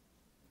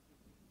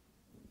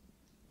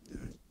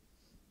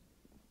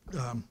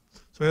 So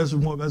that's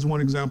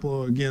one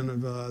example, again,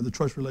 of the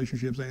trust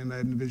relationships and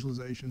adding the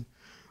visualization.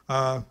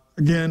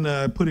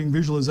 Again, putting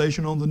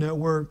visualization on the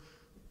network,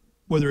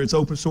 whether it's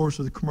open source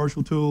or the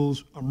commercial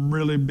tools, I'm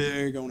really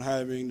big on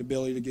having the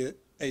ability to get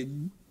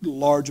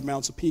large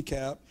amounts of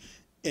PCAP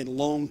and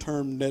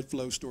long-term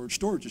NetFlow storage.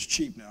 Storage is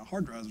cheap now.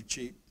 Hard drives are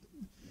cheap.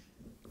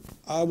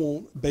 I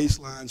want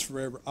baselines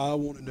forever. I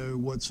want to know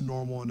what's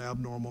normal and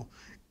abnormal,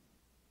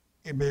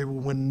 and be able,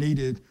 when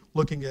needed,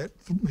 looking at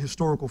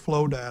historical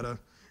flow data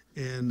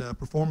and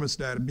performance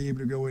data, be able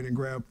to go in and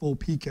grab full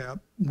PCAP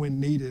when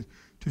needed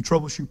to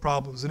troubleshoot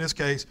problems. In this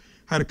case,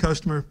 had a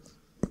customer,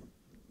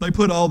 they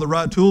put all the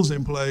right tools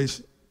in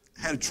place,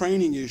 had a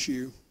training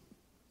issue,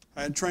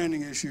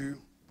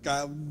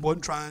 guy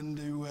wasn't trying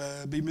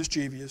to be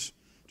mischievous,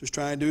 just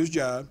trying to do his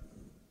job.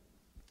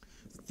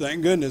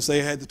 Thank goodness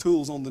they had the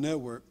tools on the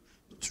network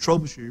to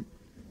troubleshoot.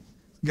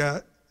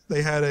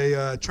 They had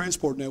a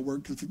transport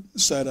network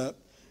set up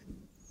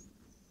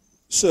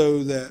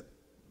so that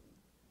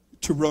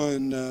to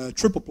run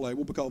triple play,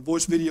 what we call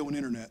voice, video, and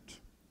internet.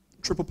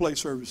 Triple play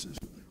services,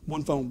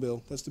 one phone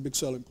bill. That's the big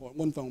selling point,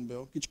 one phone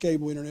bill. Get your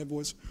cable, internet,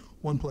 voice,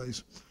 one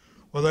place.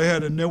 Well, they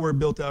had a network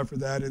built out for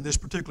that, and this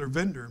particular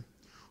vendor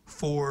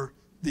for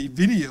the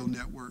video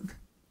network,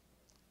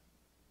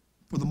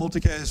 for the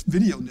multicast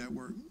video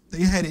network,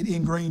 they had it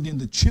ingrained in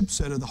the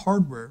chipset of the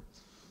hardware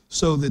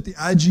so that the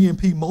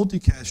IGMP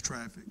multicast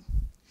traffic,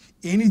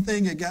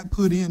 anything that got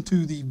put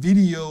into the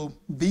video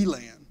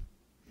VLAN,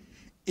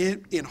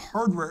 it in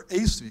hardware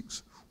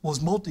ASICs was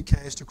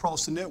multicast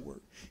across the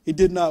network. It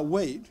did not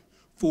wait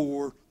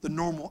for the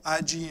normal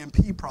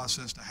IGMP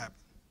process to happen.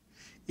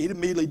 It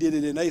immediately did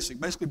it in ASIC,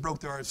 basically broke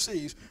the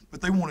RFCs,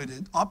 but they wanted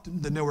it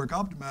the network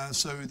optimized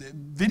so that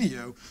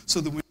video, so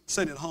that when you're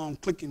sitting at home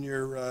clicking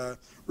your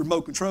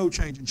remote control,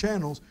 changing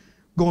channels,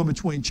 going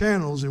between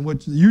channels, and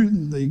what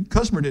the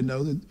customer didn't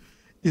know that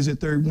is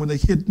that when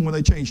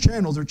they change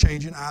channels, they're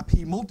changing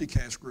IP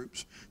multicast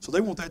groups. So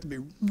they want that to be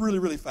really,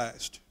 really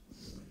fast.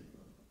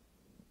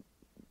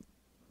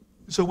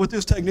 So what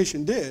this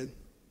technician did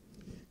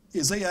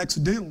is they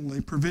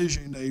accidentally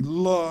provisioned a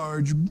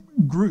large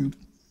group,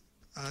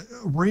 a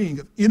ring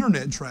of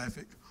internet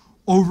traffic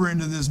over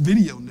into this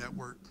video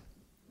network.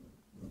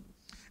 And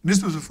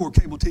this was before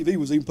cable TV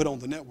was even put on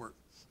the network.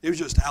 It was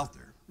just out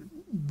there,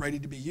 ready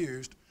to be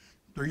used.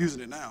 They're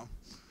using it now.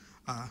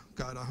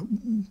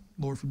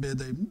 Lord forbid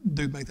they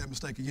do make that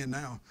mistake again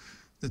now,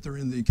 that they're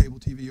in the cable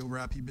TV over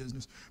IP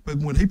business. But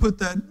when he put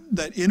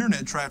that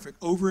internet traffic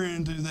over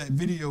into that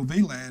video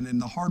VLAN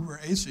and the hardware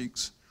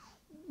ASICs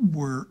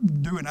were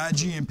doing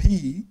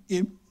IGMP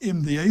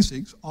in the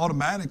ASICs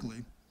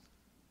automatically,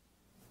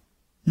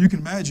 you can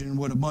imagine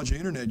what a bunch of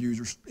internet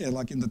users,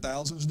 like in the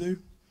thousands, do.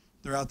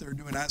 They're out there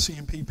doing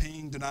ICMP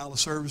ping, denial of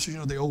services,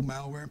 the old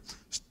malware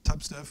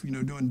type stuff,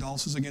 doing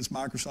DOSes against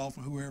Microsoft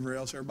and whoever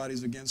else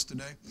everybody's against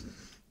today.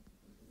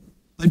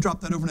 They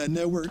dropped that over that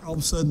network. All of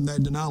a sudden,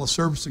 that denial of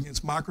service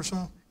against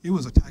Microsoft, it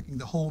was attacking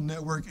the whole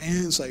network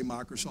and, say,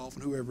 Microsoft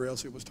and whoever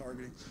else it was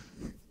targeting.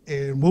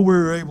 And what we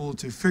were able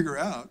to figure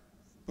out,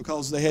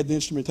 because they had the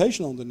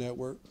instrumentation on the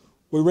network,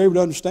 we were able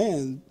to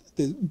understand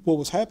what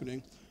was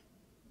happening.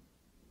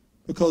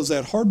 Because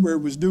that hardware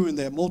was doing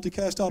that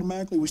multicast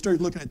automatically, we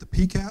started looking at the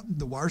PCAP,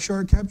 the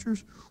Wireshark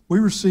captures.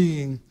 We were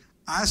seeing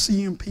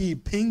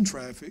ICMP ping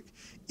traffic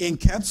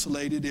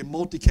encapsulated in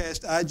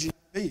multicast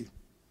IGMP.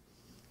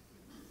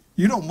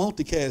 You don't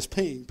multicast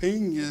ping.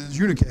 Ping is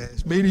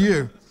unicast, me to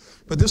you.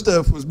 But this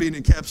stuff was being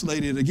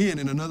encapsulated again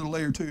in another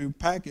layer 2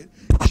 packet,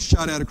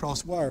 shot out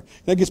across the wire.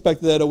 And that gets back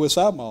to that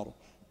OSI model.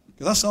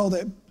 Because I saw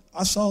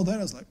that, I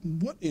was like,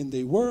 what in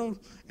the world?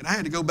 And I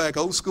had to go back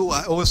old school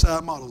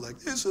OSI model, like,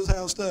 this is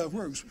how stuff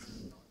works.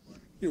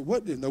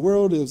 What in the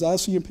world is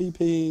ICMP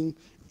ping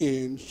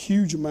in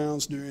huge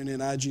amounts doing in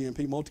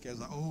IGMP multicast?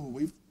 Like, oh,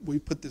 we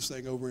put this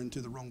thing over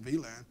into the wrong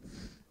VLAN.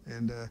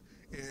 And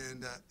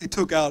it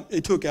took out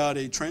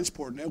a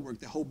transport network,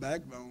 the whole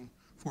backbone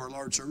for a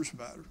large service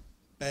provider.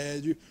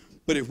 Bad.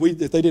 But if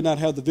they did not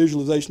have the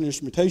visualization,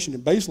 instrumentation,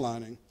 and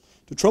baselining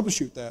to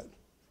troubleshoot that,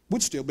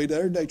 we'd still be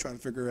there today trying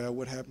to figure out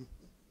what happened.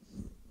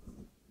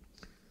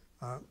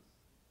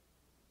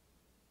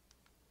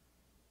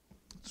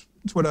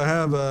 That's what I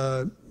have.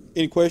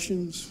 Any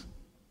questions?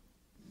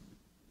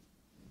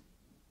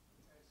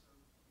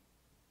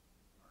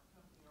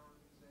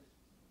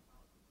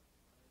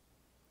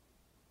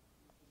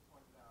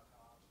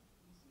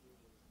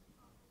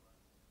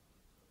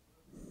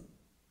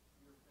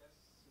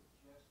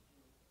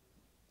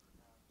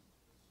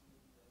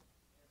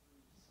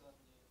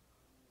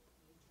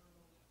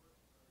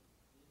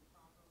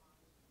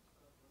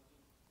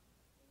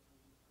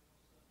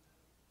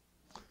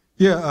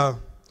 Yeah,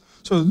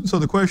 so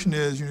the question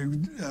is,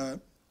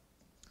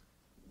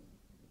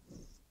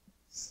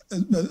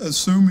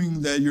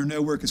 assuming that your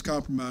network is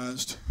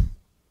compromised,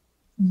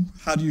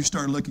 how do you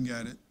start looking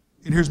at it?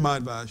 And here's my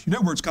advice. Your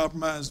network's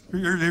compromised.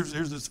 Here's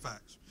the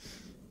facts.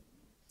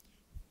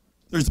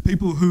 There's the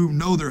people who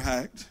know they're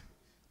hacked.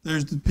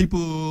 There's the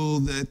people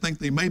that think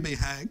they may be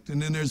hacked.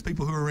 And then there's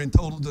people who are in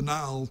total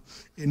denial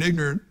and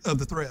ignorant of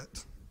the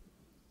threat.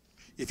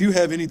 If you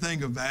have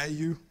anything of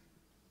value,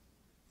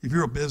 if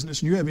you're a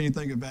business and you have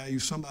anything of value,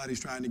 somebody's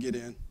trying to get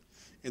in.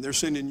 And they're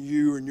sending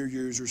you and your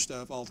users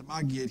stuff all the time.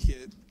 I get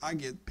hit. I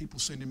get people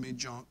sending me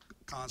junk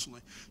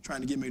constantly,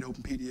 trying to get me to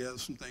open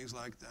PDFs and things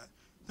like that.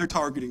 They're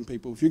targeting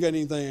people. If you got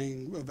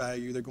anything of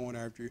value, they're going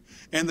after you.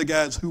 And the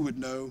guys who would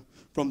know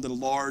from the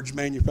large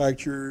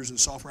manufacturers and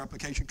software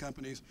application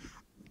companies,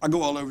 I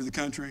go all over the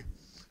country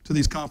to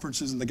these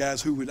conferences, and the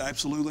guys who would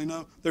absolutely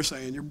know, they're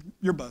saying,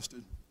 you're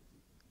busted.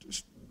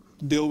 Just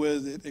deal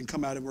with it and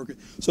come out and work it.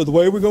 So the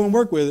way we're going to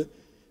work with it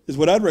is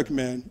what I'd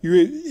recommend.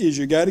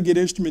 You got to get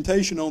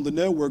instrumentation on the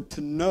network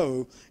to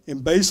know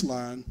and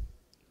baseline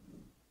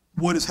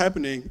what is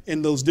happening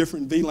in those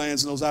different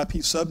VLANs and those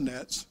IP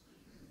subnets,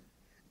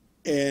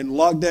 and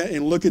log that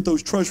and look at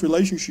those trust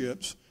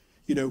relationships.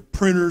 You know,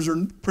 printers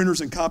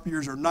and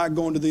copiers are not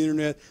going to the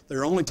internet.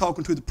 They're only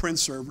talking to the print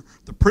server.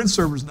 The print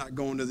server is not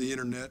going to the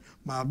internet.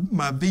 My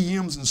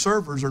VMs and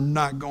servers are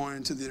not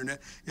going to the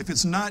internet. If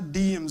it's not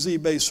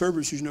DMZ-based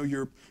services, you know,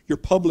 your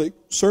public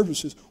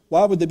services,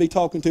 why would they be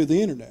talking to the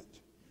internet?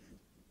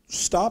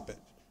 Stop it.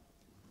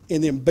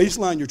 And then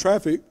baseline your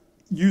traffic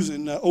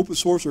using open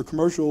source or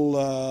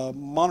commercial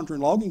monitoring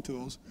logging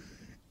tools,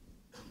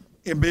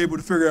 and be able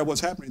to figure out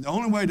what's happening. The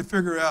only way to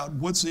figure out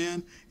what's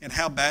in and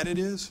how bad it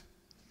is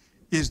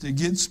to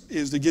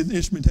get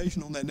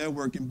instrumentation on that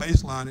network and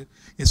baseline it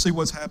and see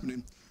what's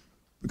happening.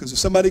 Because if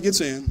somebody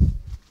gets in,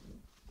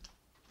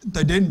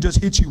 they didn't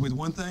just hit you with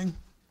one thing,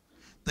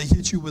 they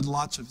hit you with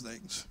lots of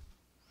things.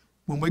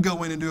 When we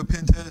go in and do a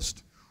pen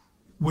test,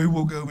 we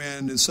will go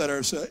in and set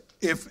ourselves,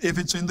 if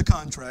it's in the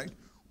contract,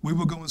 we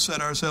will go and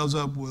set ourselves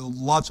up with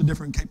lots of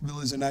different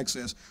capabilities and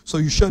access. So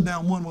you shut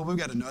down one, well, we've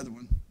got another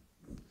one.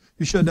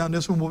 You shut down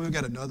this one, well, we've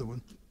got another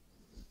one.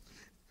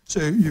 So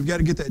you've got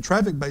to get that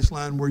traffic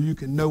baseline where you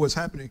can know what's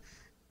happening.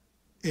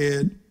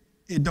 And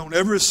don't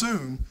ever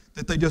assume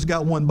that they just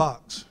got one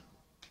box.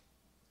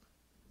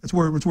 That's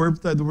where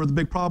the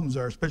big problems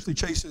are, especially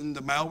chasing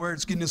the malware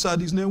that's getting inside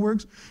these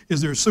networks,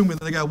 is they're assuming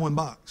that they got one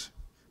box.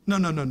 No.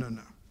 I'm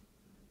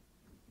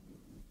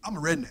a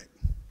redneck.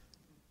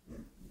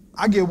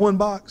 I get one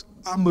box,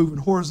 I'm moving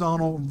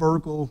horizontal,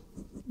 vertical,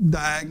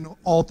 diagonal,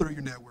 all through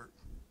your network.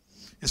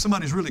 If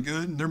somebody's really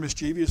good and they're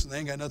mischievous and they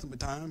ain't got nothing but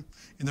time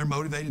and they're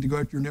motivated to go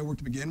after your network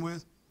to begin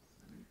with,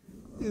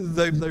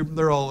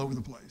 they're all over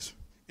the place.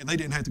 And they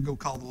didn't have to go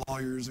call the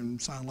lawyers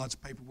and sign lots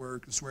of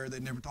paperwork and swear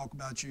they'd never talk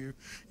about you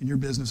in your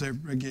business ever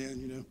again,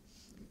 you know.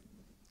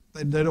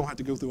 They don't have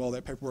to go through all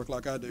that paperwork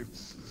like I do.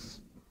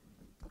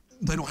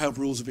 They don't have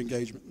rules of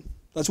engagement.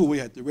 That's what we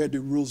had to do. We had to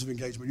do rules of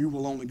engagement. You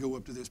will only go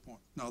up to this point.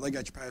 No, they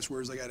got your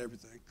passwords. They got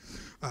everything.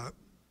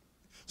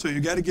 So you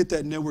got to get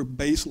that network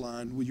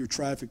baseline with your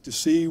traffic to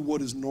see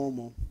what is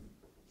normal.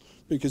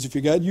 Because if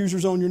you got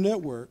users on your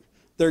network,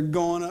 they're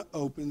going to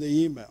open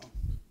the email.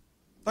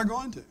 They're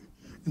going to.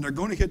 And they're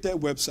going to hit that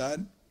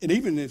website. And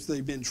even if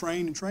they've been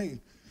trained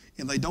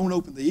and they don't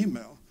open the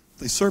email,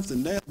 they surf the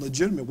net,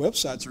 legitimate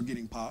websites are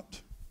getting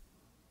popped.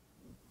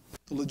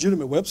 The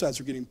legitimate websites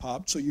are getting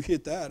popped, so you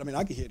hit that. I mean,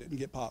 I could hit it and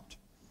get popped.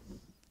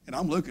 And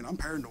I'm looking, I'm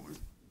paranoid,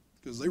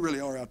 because they really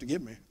are out to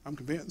get me. I'm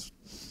convinced.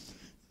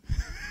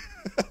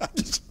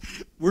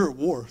 We're at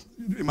war,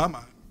 in my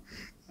mind.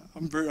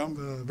 I'm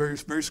very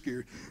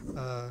scared.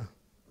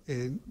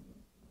 And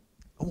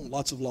I want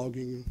lots of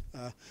logging.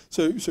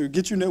 So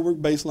get your network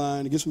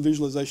baseline, get some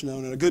visualization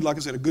on it. Like I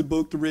said, a good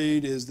book to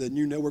read is the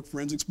new network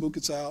forensics book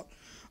that's out.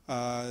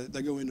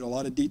 They go into a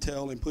lot of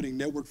detail in putting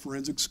network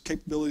forensics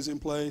capabilities in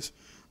place,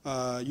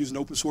 using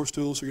open source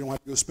tools so you don't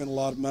have to go spend a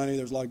lot of money.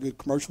 There's a lot of good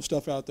commercial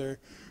stuff out there.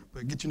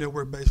 But get your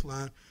network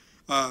baseline.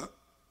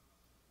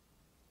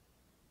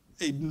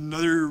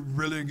 Another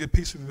really good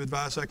piece of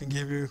advice I can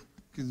give you,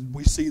 because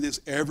we see this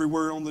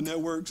everywhere on the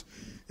networks,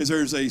 is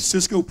there's a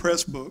Cisco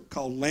Press book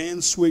called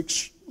Land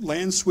Switch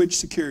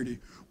Security,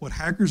 What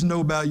Hackers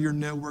Know About Your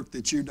Network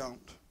That You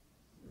Don't.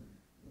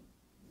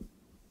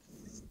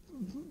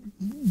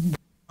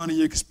 Money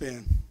you can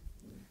spend.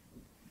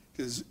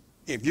 Because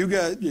if you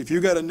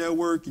got a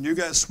network and you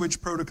got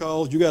switch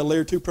protocols, you got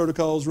layer 2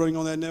 protocols running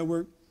on that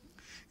network,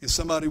 and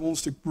somebody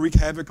wants to wreak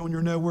havoc on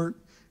your network,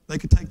 they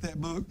could take that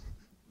book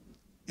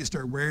and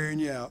start wearing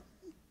you out.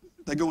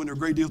 They go into a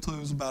great deal of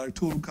tools about a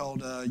tool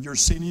called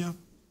Yersinia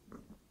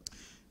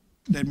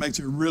that makes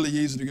it really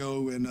easy to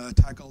go and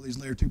attack all these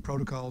layer 2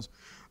 protocols.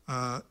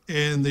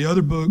 And the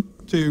other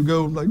book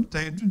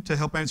to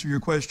help answer your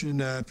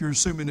question, if you're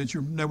assuming that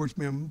your network's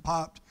being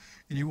popped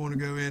and you want to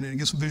go in and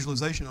get some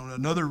visualization on it,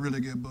 another really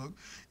good book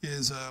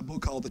is a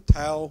book called The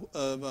Tao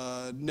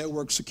of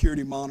Network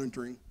Security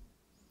Monitoring.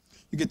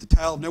 You get the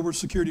Tao of Network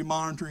Security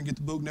Monitoring, get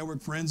the book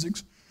Network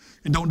Forensics,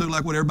 and don't do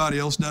like what everybody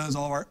else does.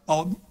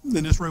 All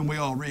in this room, we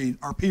all read.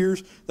 Our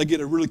peers, they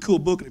get a really cool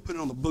book and they put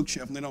it on the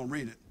bookshelf and they don't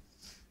read it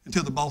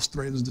until the boss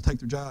threatens to take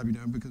their job,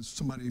 because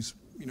somebody's,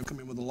 come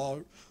in with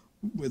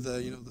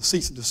the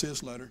cease and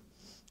desist letter,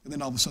 and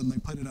then all of a sudden they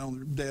put it on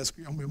their desk.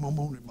 I'm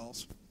on it,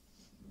 boss.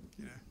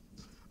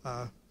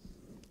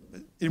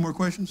 Any more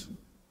questions?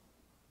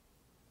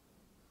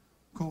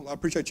 Cool. I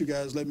appreciate you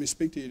guys letting me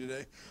speak to you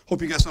today.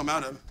 Hope you got something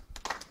out of it.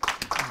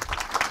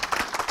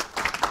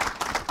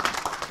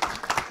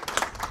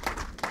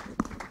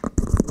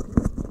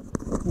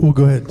 We'll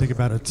go ahead and take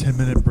about a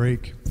 10-minute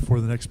break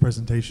before the next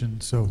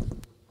presentation, so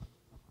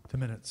 10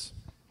 minutes.